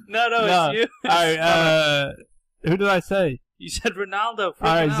 No, No. it's you. Alright, who did I say? You said Ronaldo.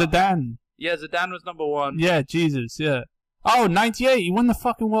 Alright, freaking out. Zidane. Yeah, Zidane was number 1. Yeah, Jesus, yeah. Oh, 98, he won the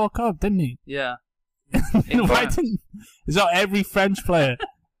fucking World Cup, didn't he? Yeah. Why didn't... Is that every French player?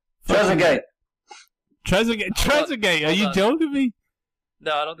 Trezeguet. Trezeguet, are Hold you on. joking me?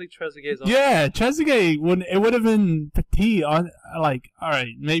 No, I don't think Trezeguet's on. Yeah, Trezeguet, it would have been Petit, alright,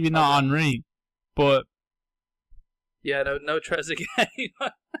 maybe not Henri, but... Yeah, no Trezeguet.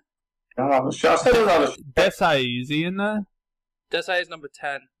 Oh, I said it was Desai, is he in there? Desai is number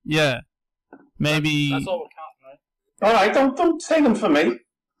 10. Yeah. Maybe... That's all we're counting, right? all right, don't take them for me.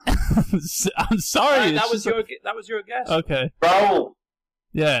 I'm sorry. Alright, it's that was just your guess. Okay. Raul.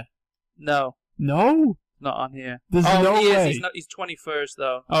 Yeah. No, No? not on here. There's no he way. is. He's 21st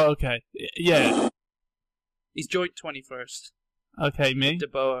though. Oh, okay. Yeah. He's joint 21st. Okay, me? De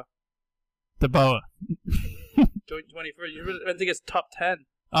Boer. The Boa. Joint 21st. You really, I think it's top 10.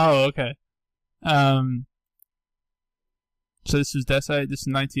 Oh, okay. So this is Desai. This is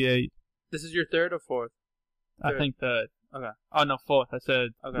 98. This is your third or fourth? I Third. think third. Okay. Oh, no, fourth. I said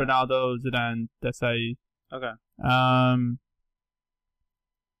Okay. Ronaldo, Zidane, Desai. Okay.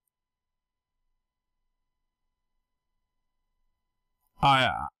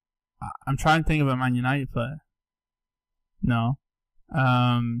 I'm trying to think of a Man United player. No.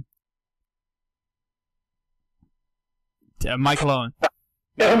 Michael Owen.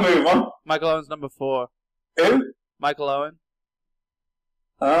 Yeah, move on. Michael Owen's number 4. Who? Michael Owen.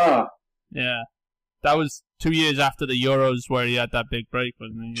 Ah, Yeah. That was 2 years after the Euros where he had that big break,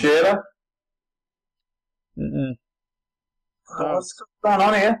 wasn't he? Shearer. Uh-uh. Oh, what's going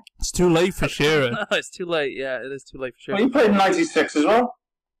on here? It's too late for Shearer. No, it's too late. Yeah, it is too late for sure. Well, he played in '96 as well.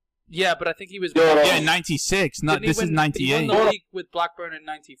 Yeah, but I think he was. Euros. Yeah, 96. Not Didn't he this is win- 98. He won the league with Blackburn in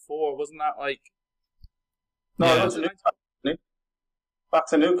 '94. Wasn't that like? No, Yeah. that's back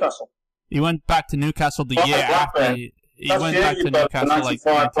to Newcastle. He went back to Newcastle the Oh, year Blackburn. after. He That's went the back year to you got Newcastle the like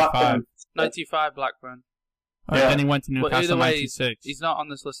 95 95. Blackburn. 95 Blackburn. Alright, Yeah. then he went to Well, Newcastle either way, 96. He's not on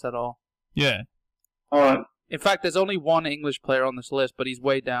this list at all. Yeah. All right. In fact, there's only one English player on this list, but he's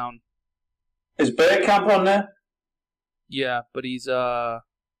way down. Is Bergkamp on there? Yeah, but he's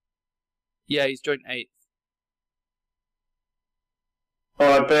he's joint 8th.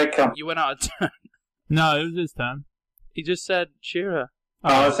 All right, Bergkamp. You went out of turn. No, it was his time. He just said Shearer.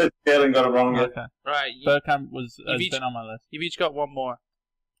 Oh, I said Shearer and got it wrong yet. Okay. Right, Bergkamp has each- been on my list. you've each got one more.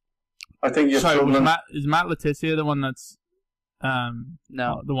 I think you're Sorry, was struggling. is Matt Letizia the one that's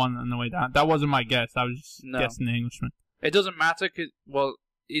No, the one on the way down? That wasn't my guess. I was just No. guessing the Englishman. it doesn't matter.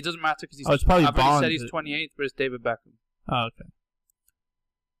 It doesn't matter because he's. Oh, it's probably I've already Barnes. said he's 28th, but it's David Beckham. Oh, okay.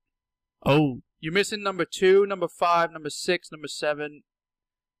 Oh, You're missing number 2, number 5, number 6, number 7,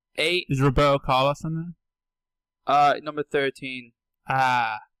 8, is Roberto Carlos on number 13. there?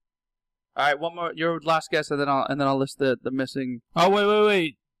 Ah. All right, one more. Your last guess, and then I'll list the missing. Oh,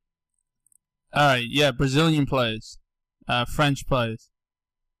 wait. Alright, yeah, Brazilian players. French players.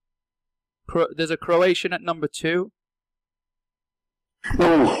 There's a Croatian at number 2.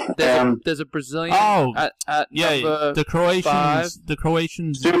 Ooh, There's a Brazilian Oh, at Yeah, number the Croatians. 5. The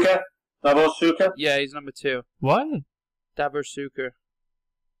Croatians. Suka. Davor Suka. Yeah, he's number 2. What? Davor Suker.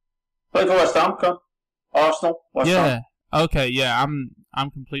 Play for West Ham. Come. Arsenal. West Ham. Yeah. Okay, yeah,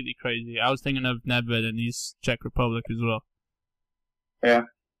 I'm completely crazy. I was thinking of Nedved, and he's Czech Republic as well. Yeah.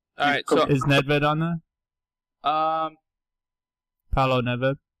 All right, so Is Nedved on there? Paolo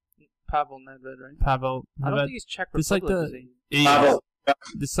Nedved? Pavel Nedved, right? Pavel I don't Nedved? think he's Czech It's like Republic, the- is he? Pavel.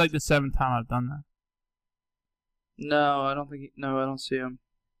 This is like the 7th time I've done that. No, I don't think. No, I don't see him.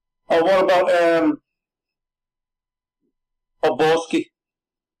 Oh, what about Oborski?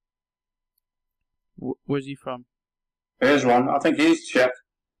 Where's he from? Here's one. I think he's Czech.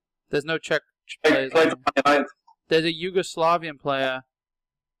 There's no Czech Played players. for United. There's a Yugoslavian player,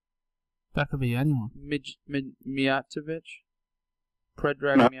 That could be anyone. Mijatovic.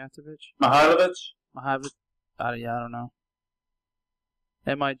 Predrag No. Mijatovic. Mihailovic. Mihailovic. Yeah, I don't know.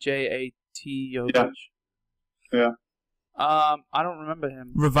 Mijatovic. Yeah. I don't remember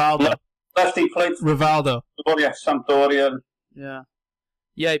him. Rivaldo. Lefty played for Rivaldo. Sampdoria. Yeah.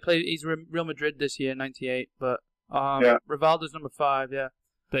 Yeah, he's Real Madrid this year, 98. But Yeah. Rivaldo's number 5. Yeah.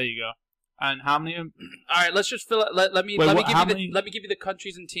 There you go. And how many? All right, let's just fill it. Let me Wait, give how you many- let me give you the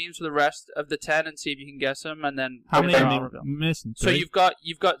countries and teams for the rest of the 10 and see if you can guess them, and then How many then are I'll we reveal. missing? So 3? you've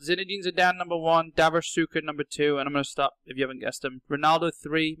got Zinedine Zidane number 1, Davor Suker number 2, and I'm gonna stop if you haven't guessed them. Ronaldo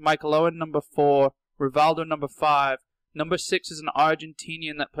 3, Michael Owen number 4, Rivaldo number 5. Number 6 is an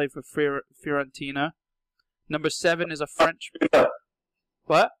Argentinian that played for Fiorentina. Number 7 is a French.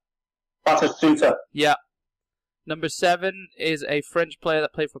 What? Batistuta. Yeah. Number 7 is a French player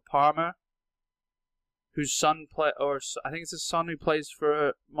that played for Parma, whose son I think it's his son who plays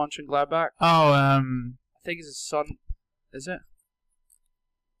for Mönchengladbach. Oh, I think it's his son. Is it?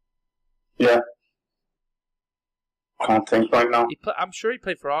 Yeah. Can't think right now. I'm sure he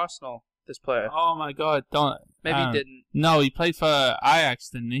played for Arsenal. This player. oh my God! Don't. Maybe he didn't. No, he played for Ajax,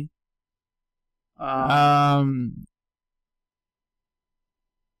 didn't he?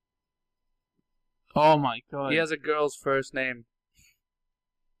 Oh my God! He has a girl's first name.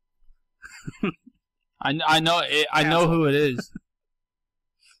 I know it, I know who it is.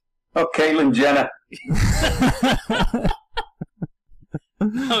 Oh, Caitlyn Jenner.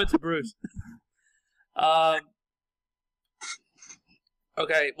 No, it's Bruce.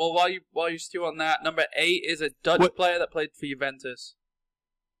 Okay, well while you stew on that, number 8 is a Dutch player that played for Juventus.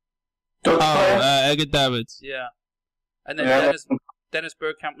 Dutch player? Edgar Davids. Yeah, and then Yeah. Dennis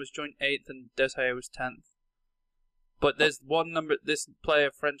Bergkamp was joint 8th and Desailly was 10th. But there's this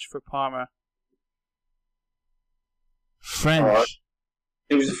player French for Parma. French. Alright.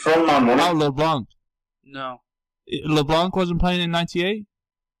 He was a front man, wasn't Oh, LeBlanc. No. LeBlanc wasn't playing in '98. he?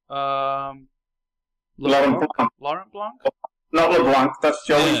 Laurent Blanc. Laurent Blanc? Not LeBlanc, that's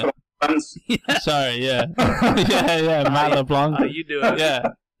Joey Yeah. from Friends. Sorry, yeah, yeah, Matt LeBlanc. Oh, you do it. Yeah.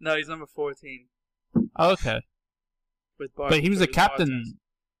 No, he's number 14. Okay, With but he was a captain.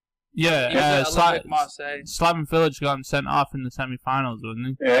 Yeah, He was at Olympic Marseille. Slaven Village got him sent off in the semi-finals,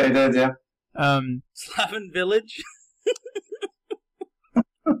 wasn't Yeah, he did, yeah. he? Slaven Village?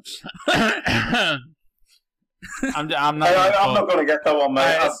 I'm not. I'm gonna not going to get that one,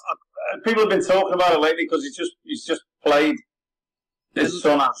 mate. Right. People have been talking about it lately because he's just played. His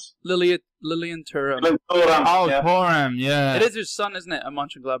son has. Lilian Thuram. Oh, yeah. Thuram, yeah. It is his son, isn't it? At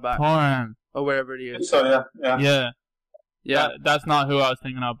Mönchengladbach. Thuram. Or wherever he is. So yeah. Yeah. That's not who I was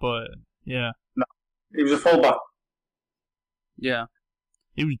thinking of, but yeah. He was a fullback. Yeah.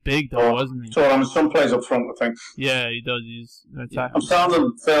 He was big though, wasn't he? So his son plays up front, I think. Yeah, he does. He's attacking. I'm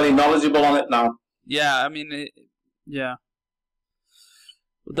sounding fairly knowledgeable on it now. Yeah, I mean, yeah.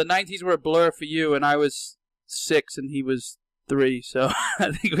 The 90s were a blur for you, and I was 6 and he was 3, so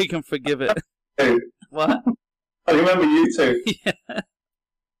I think we can forgive it. Dude, What? I remember you two. Yeah.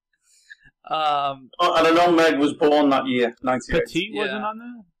 And I know Meg was born that year, 98. Petit Yeah. wasn't on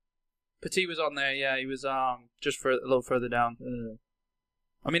there? Petit was on there, yeah. He was just for a little further down.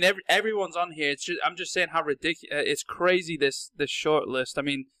 I mean, everyone's on here. It's just I'm just saying how ridiculous. It's crazy this short list. I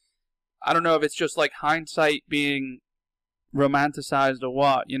mean, I don't know if it's just like hindsight being romanticized or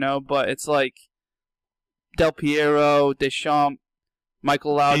what, you know. But it's like Del Piero, Deschamps,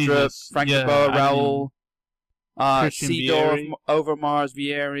 Michael Laudrup, Jesus. Frank Yeah, de Boer, I Raul, Christian Seedorf, Vieri. Overmars,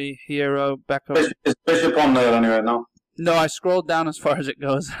 Vieri, Hero, Beckham. Is Bishop on there anyway now? No, I scrolled down as far as it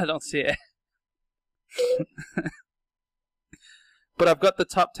goes. I don't see it. But I've got the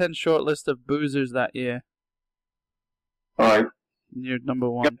top 10 short list of boozers that year. Alright. And you're number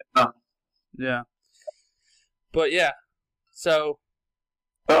 1. No. Yeah. But yeah. So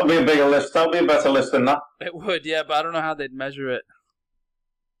That'll be a bigger list. That'll be a better list than that. it would, yeah, but I don't know how they'd measure it.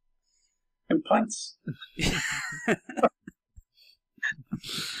 In pints.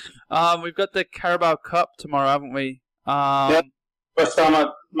 We've got the Carabao Cup tomorrow, haven't we? Yeah. West Ham at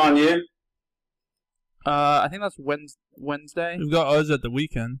Man U. I think that's Wednesday. We've got us at the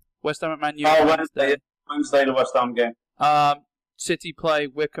weekend. West Ham at Man U. Oh, Wednesday. Wednesday, the West Ham game. City play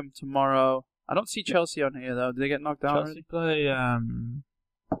Wickham tomorrow. I don't see Chelsea on here though. Did they get knocked out already? Chelsea play.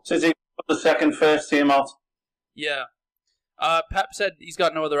 City put the second first team out. Yeah. Pep said he's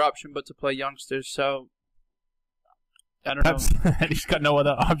got no other option but to play youngsters, so I don't know. Pep's he's got no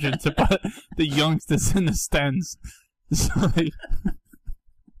other option to put the youngsters in the stands. So,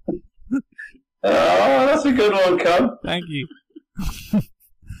 that's a good one, Cam. thank you.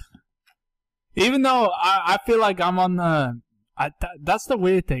 Even though I feel like I'm on the... that's the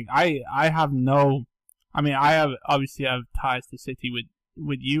weird thing. I have no... I mean, I obviously have ties to City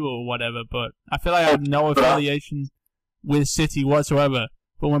with you or whatever, but I feel like I have no affiliation with City whatsoever.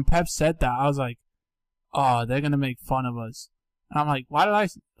 But when Pep said that, I was like, oh, they're going to make fun of us. And I'm like, why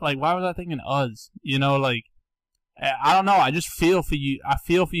was I thinking us? You know, like, I don't know. I just feel for you. I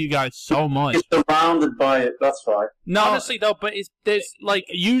feel for you guys so much. You're surrounded by it. That's right. No, honestly though, but there's like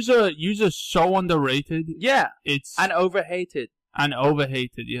user so underrated. Yeah, it's and overhated.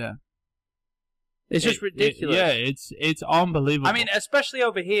 Yeah. It's just ridiculous. It's unbelievable. I mean, especially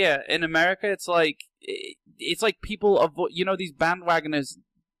over here in America, it's like people avoid. You know, these bandwagoners.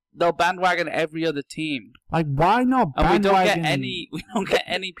 They'll bandwagon every other team. Like, why not bandwagon? And we don't get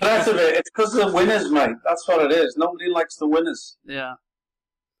any people. That's it. It's because of the winners, mate. That's what it is. Nobody likes the winners. Yeah.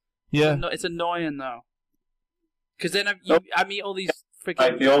 Yeah. It's annoying though. Because then I meet all these freaking.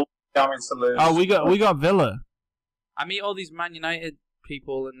 Like the old champions to lose. Oh, we got Villa. I meet all these Man United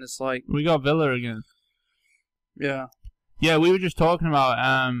people, and it's like we got Villa again. Yeah. Yeah, we were just talking about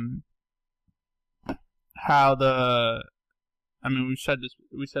how the. I mean, we said this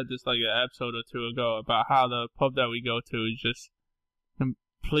like an episode or two ago about how the pub that we go to is just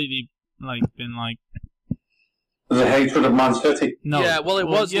completely been like. There's a hatred of Man City. No. Yeah, well, it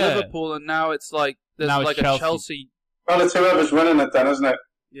was Liverpool, and now it's like there's like a Chelsea. Well, it's whoever's winning it then, isn't it?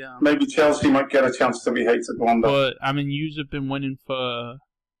 Yeah. Maybe Chelsea might get a chance to be hated one day. But I mean, yous have been winning for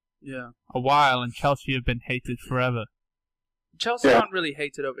a while, and Chelsea have been hated forever. Chelsea aren't really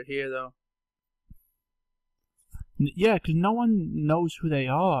hated over here, though. Yeah, because no one knows who they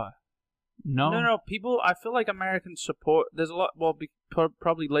are. No, people. I feel like American support. There's a lot. Well,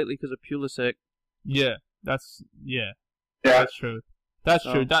 probably lately because of Pulisic. Yeah, that's true. That's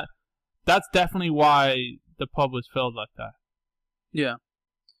true. That's definitely why the pub was filled like that. Yeah.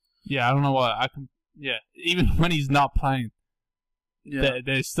 Yeah, I don't know why. Even when he's not playing,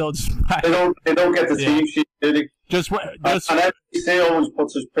 they're still just. They don't get the team sheet, do they? And every always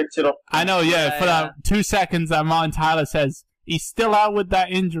puts his picture up. I know, for that 2 seconds that Martin Tyler says he's still out with that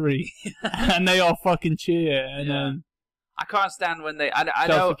injury, and they all fucking cheer, and then I can't stand when they. I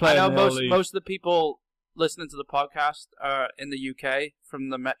know most of the people listening to the podcast are in the UK from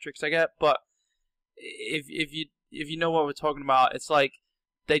the metrics I get, but if you know what we're talking about, it's like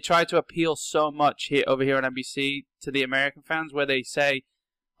they try to appeal so much over here on NBC to the American fans, where they say,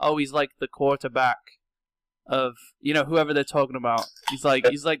 "Oh, he's like the quarterback of whoever they're talking about. He's like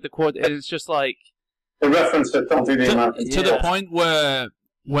the quarter," and it's just like the reference it don't really matter. To the point where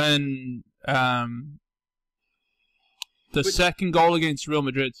when the second goal against Real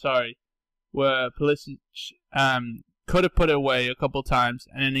Madrid, where Pulisic could have put it away a couple times,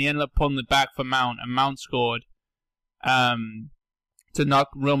 and then he ended up pulling it back for Mount, and Mount scored to knock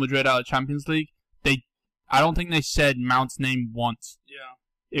Real Madrid out of Champions League. I don't think they said Mount's name once. Yeah,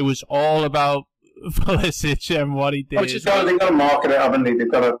 it was all about Pulisic and what he did. They've got to market it, haven't they?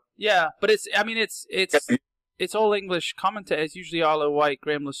 They've got to. Yeah, but it's all English commentators. It's usually Arlo White,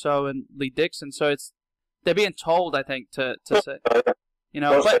 Graham Lasso, and Lee Dixon. So they're being told, I think, to say, but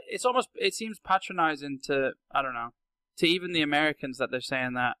it seems patronizing to, I don't know, to even the Americans that they're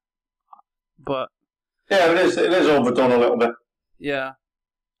saying that. But yeah, it is overdone a little bit. Yeah,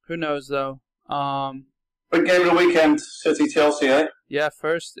 who knows though? Big game of the weekend, City Chelsea, eh? Yeah,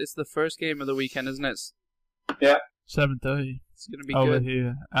 it's the first game of the weekend, isn't it? Yeah. 7:30. It's gonna be over good.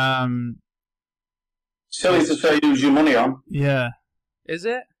 Here. Silly to say use your money on. Yeah. Is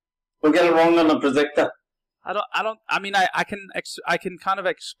it? We'll get it wrong on the predictor. I mean, I can kind of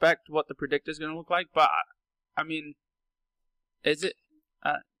expect what the predictor is going to look like, but I mean, is it?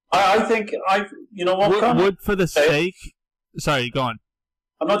 I think you know what? Would for the sake. Sorry, go on.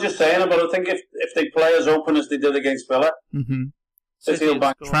 I'm not just saying it, but I think if they play as open as they did against Villa, City will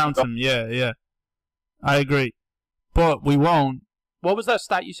back trounce them. Yeah. I agree, but we won't. What was that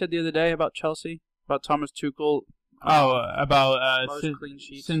stat you said the other day about Chelsea? About Thomas Tuchel? About most clean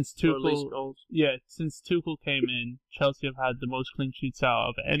sheets since Tuchel. Yeah, since Tuchel came in, Chelsea have had the most clean sheets out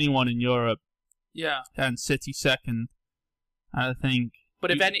of anyone in Europe. Yeah, and City second. I think. But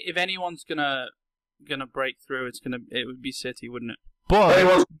if anyone's gonna break through, it would be City, wouldn't it? But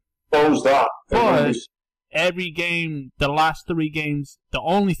anyone's supposed that. But every game, the last 3 games, the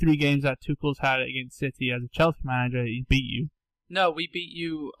only 3 games that Tuchel's had against City as a Chelsea manager, he beat you. No, we beat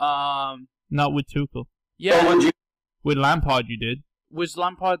you. Not with Tuchel. Yeah. With Lampard, you did. Was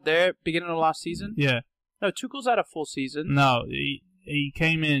Lampard there beginning of last season? Yeah. No, Tuchel's had a full season. No, he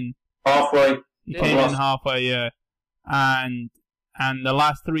came in halfway. He came in halfway, yeah. And the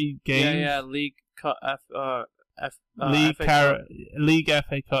last 3 games. Yeah, League Cup, League, FA Cup. League,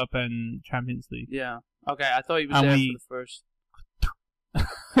 FA Cup, and Champions League. Yeah. Okay, I thought he was there for the first.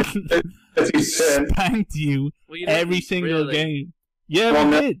 Spanked you every single game. Yeah,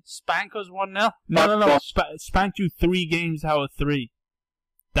 we did. Spank us 1-0? No. Spanked you 3 games out of 3.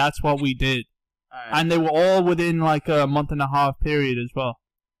 That's what we did. Right. And they were all within like a month and a half period as well.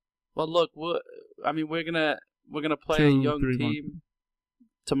 Well, look, we're gonna play a young team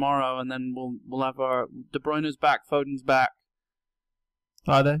tomorrow, and then we'll have our De Bruyne's back, Foden's back.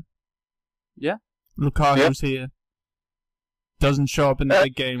 Are they? Yeah. Lukaku's here. Doesn't show up in the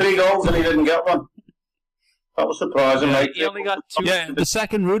big game. 3 goals and he didn't get one. That was surprising, mate. He only got 2. Yeah, the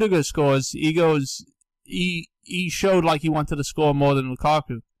second Rudiger scores, he showed like he wanted to score more than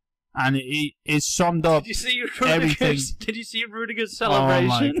Lukaku. And it summed up everything. Did you see Rudiger's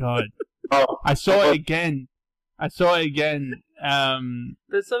celebration? Oh my god. I saw it again. There's something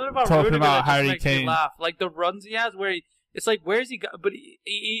about talking Rudiger about that just Harry makes Kane. me laugh. Like the runs he has where it's like, where's he got? But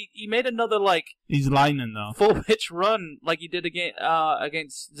he made another like. He's lightning though. Full pitch run like he did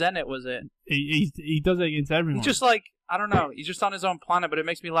against Zenit, was it? He does it against everyone. He's just like, I don't know. He's just on his own planet, but it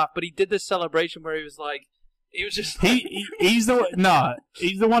makes me laugh. But he did this celebration where he was like, he was just. He's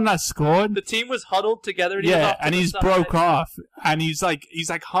the one that scored. The team was huddled together. And he's broke off, and he's like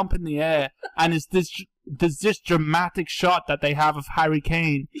humping the air, and there's this dramatic shot that they have of Harry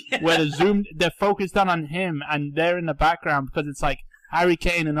Kane where they're focused on him, and they're in the background because it's like Harry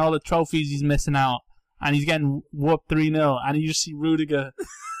Kane and all the trophies he's missing out, and he's getting whooped 3-0, and you just see Rudiger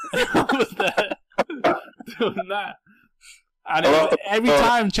over there doing that. And every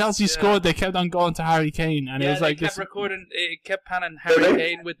time Chelsea scored, they kept on going to Harry Kane, and it was like it kept panning Harry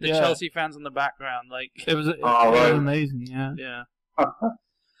Kane with the Chelsea fans in the background, like it was amazing, yeah.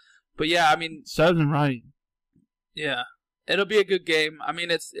 But yeah, I mean, serves him right. Yeah, it'll be a good game. I mean,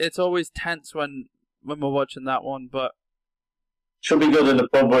 it's always tense when we're watching that one, but should be good in the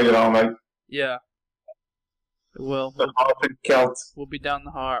pub where you're on, mate. Yeah, it will. The Harp and Celt. We'll be down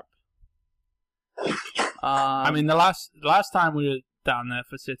the Harp. I mean, the last time we were down there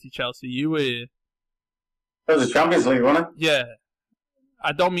for City Chelsea, you were. That was the Champions League, wasn't it? Yeah,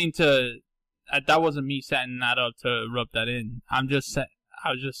 I don't mean to. That wasn't me setting that up to rub that in. I was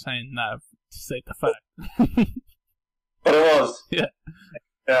just saying that to state the fact. But it was. Yeah.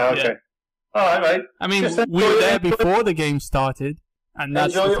 Yeah. Okay. Yeah. All right, mate. I mean, we were there before the game started, and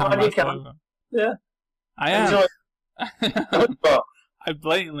that's enjoy the time it when you can. Yeah. I am. Enjoy. I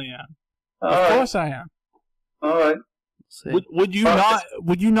blatantly am. Of course I am. All right. Would you not?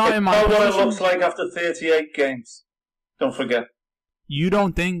 Would you not? In my what it looks like after 38 games. Don't forget. You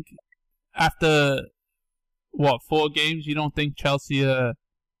don't think after 4 games? You don't think Chelsea? Oh,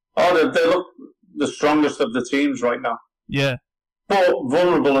 they look the strongest of the teams right now. Yeah. But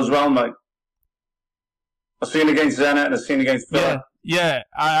vulnerable as well, mate. I've seen against Zenit and I've seen against Villa. Yeah,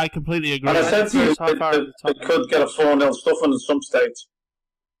 I completely agree. And I said to you, they could get a 4-0 stuffing at some stage.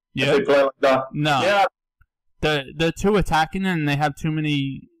 Yeah. If they play like that. No. Yeah. They're too attacking, and they have too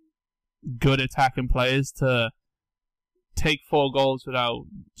many good attacking players to take 4 goals without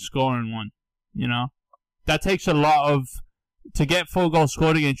scoring one. You know? That takes a lot of... To get 4 goals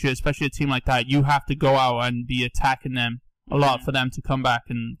scored against you, especially a team like that, you have to go out and be attacking them a lot for them to come back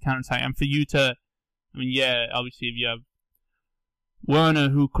and counter-attack. And for you to... I mean, yeah, obviously if you have Werner,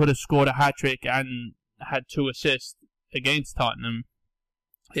 who could have scored a hat-trick and had 2 assists against Tottenham,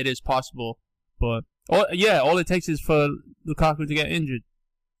 it is possible. But, all it takes is for Lukaku to get injured.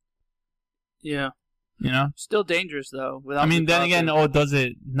 Yeah. You know? Still dangerous, though. Without Lukaku. Then again, or does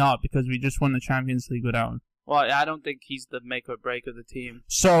it not? Because we just won the Champions League without him. Well, I don't think he's the make or break of the team.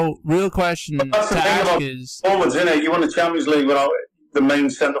 So, real question to ask is... Forwards, innit? You won the Champions League without the main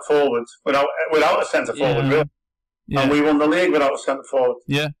centre forward, without a centre forward, really. Yeah. And we won the league without a centre forward.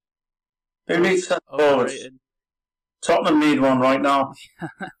 Yeah. Who needs centre forwards? Tottenham need one right now.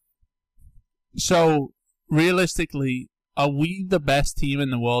 So, realistically, are we the best team in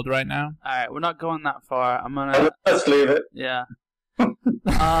the world right now? Alright, we're not going that far. Let's leave it. Yeah.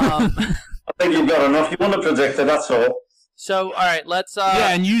 I think you've got enough. You want to predict it, that's all. So, alright, let's...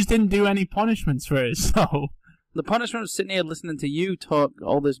 Yeah, and you didn't do any punishments for it, so... The punishment was sitting here listening to you talk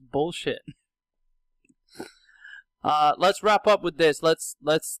all this bullshit. Let's wrap up with this. Let's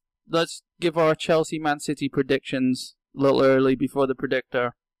give our Chelsea Man City predictions a little early before the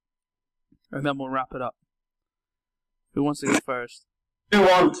predictor. And then we'll wrap it up. Who wants to go first?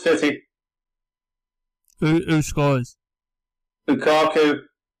 2-1 City. Who scores? Lukaku.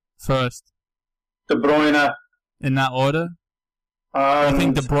 First. De Bruyne. In that order? And, I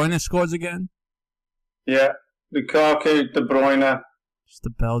think De Bruyne scores again. Yeah, Lukaku, De Bruyne, Just the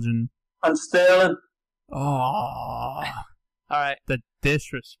Belgian. and Sterling. Oh, All right, the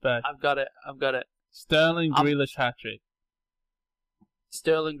disrespect. I've got it. Sterling, Grealish hat-trick.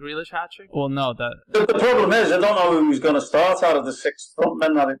 Sterling Grealish hat-trick? Well, no, that... The problem is, I don't know who's going to start out of the 6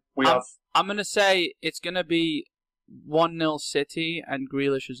 frontmen that we have. I'm going to say it's going to be 1-0 City, and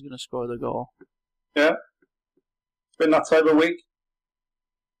Grealish is going to score the goal. Yeah. It's been that type of week.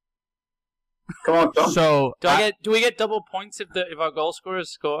 Come on, John. So, Do we get double points if our goal scorers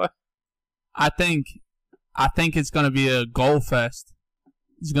score? I think it's going to be a goal fest.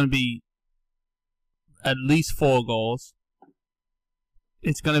 It's going to be at least 4 goals.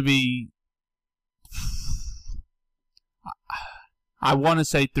 It's going to be... I want to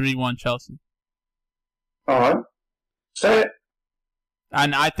say 3-1 Chelsea. All right. Say it.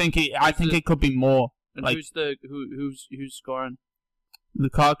 And I think it could be more. And Like, who's scoring?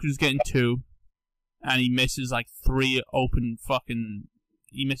 Lukaku's getting 2, and he misses like 3 open fucking...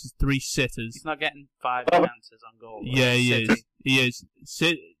 He misses 3 sitters. He's not getting 5 chances on goal. Yeah, he is. He is.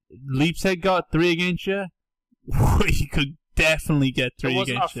 Leipzig got 3 against you. He could definitely get 3 It against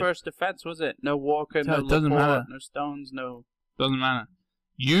wasn't our you. first defense, was it? No Walker, no It doesn't Laporte, matter. no Stones, no... Doesn't matter.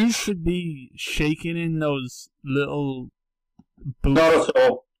 You should be shaking in those little boots. Not at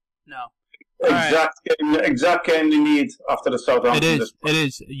all. No. Exact game they need after the Southampton. It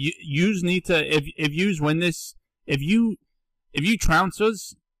is. Yous need to. If yous win this, if you trounce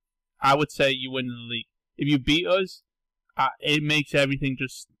us, I would say you win the league. If you beat us, it makes everything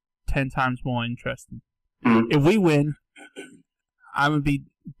just 10 times more interesting. Mm. If we win, I'm gonna be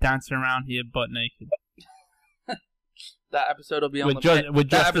dancing around here butt naked. That episode will be on With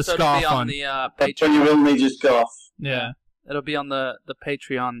just the scarf on. the That's when you Patreon. will need your scarf. Yeah. It'll be on the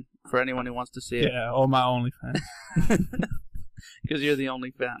Patreon for anyone who wants to see it. Yeah, or my OnlyFans. Because you're the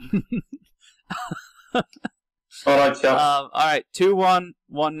only fan. All right, chaps. All right, 2-1,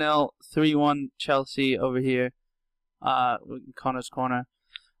 1-0, 3-1 Chelsea over here. Connor's corner.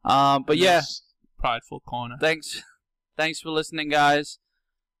 But yeah, Prideful corner. thanks for listening, guys.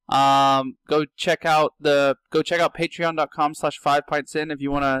 Go check out patreon.com/5pints in if you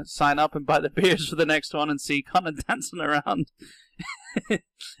want to sign up and buy the beers for the next one and see Connor dancing around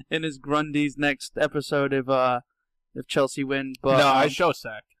in his Grundy's next episode if Chelsea win. But No, I show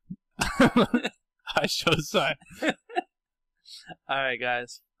sack. I show sack. all right,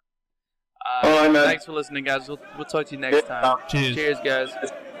 guys. All right, man. Thanks for listening, guys. We'll talk to you next time. Cheers. Cheers, guys.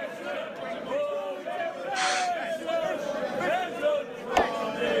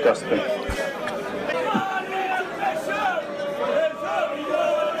 Disgusting.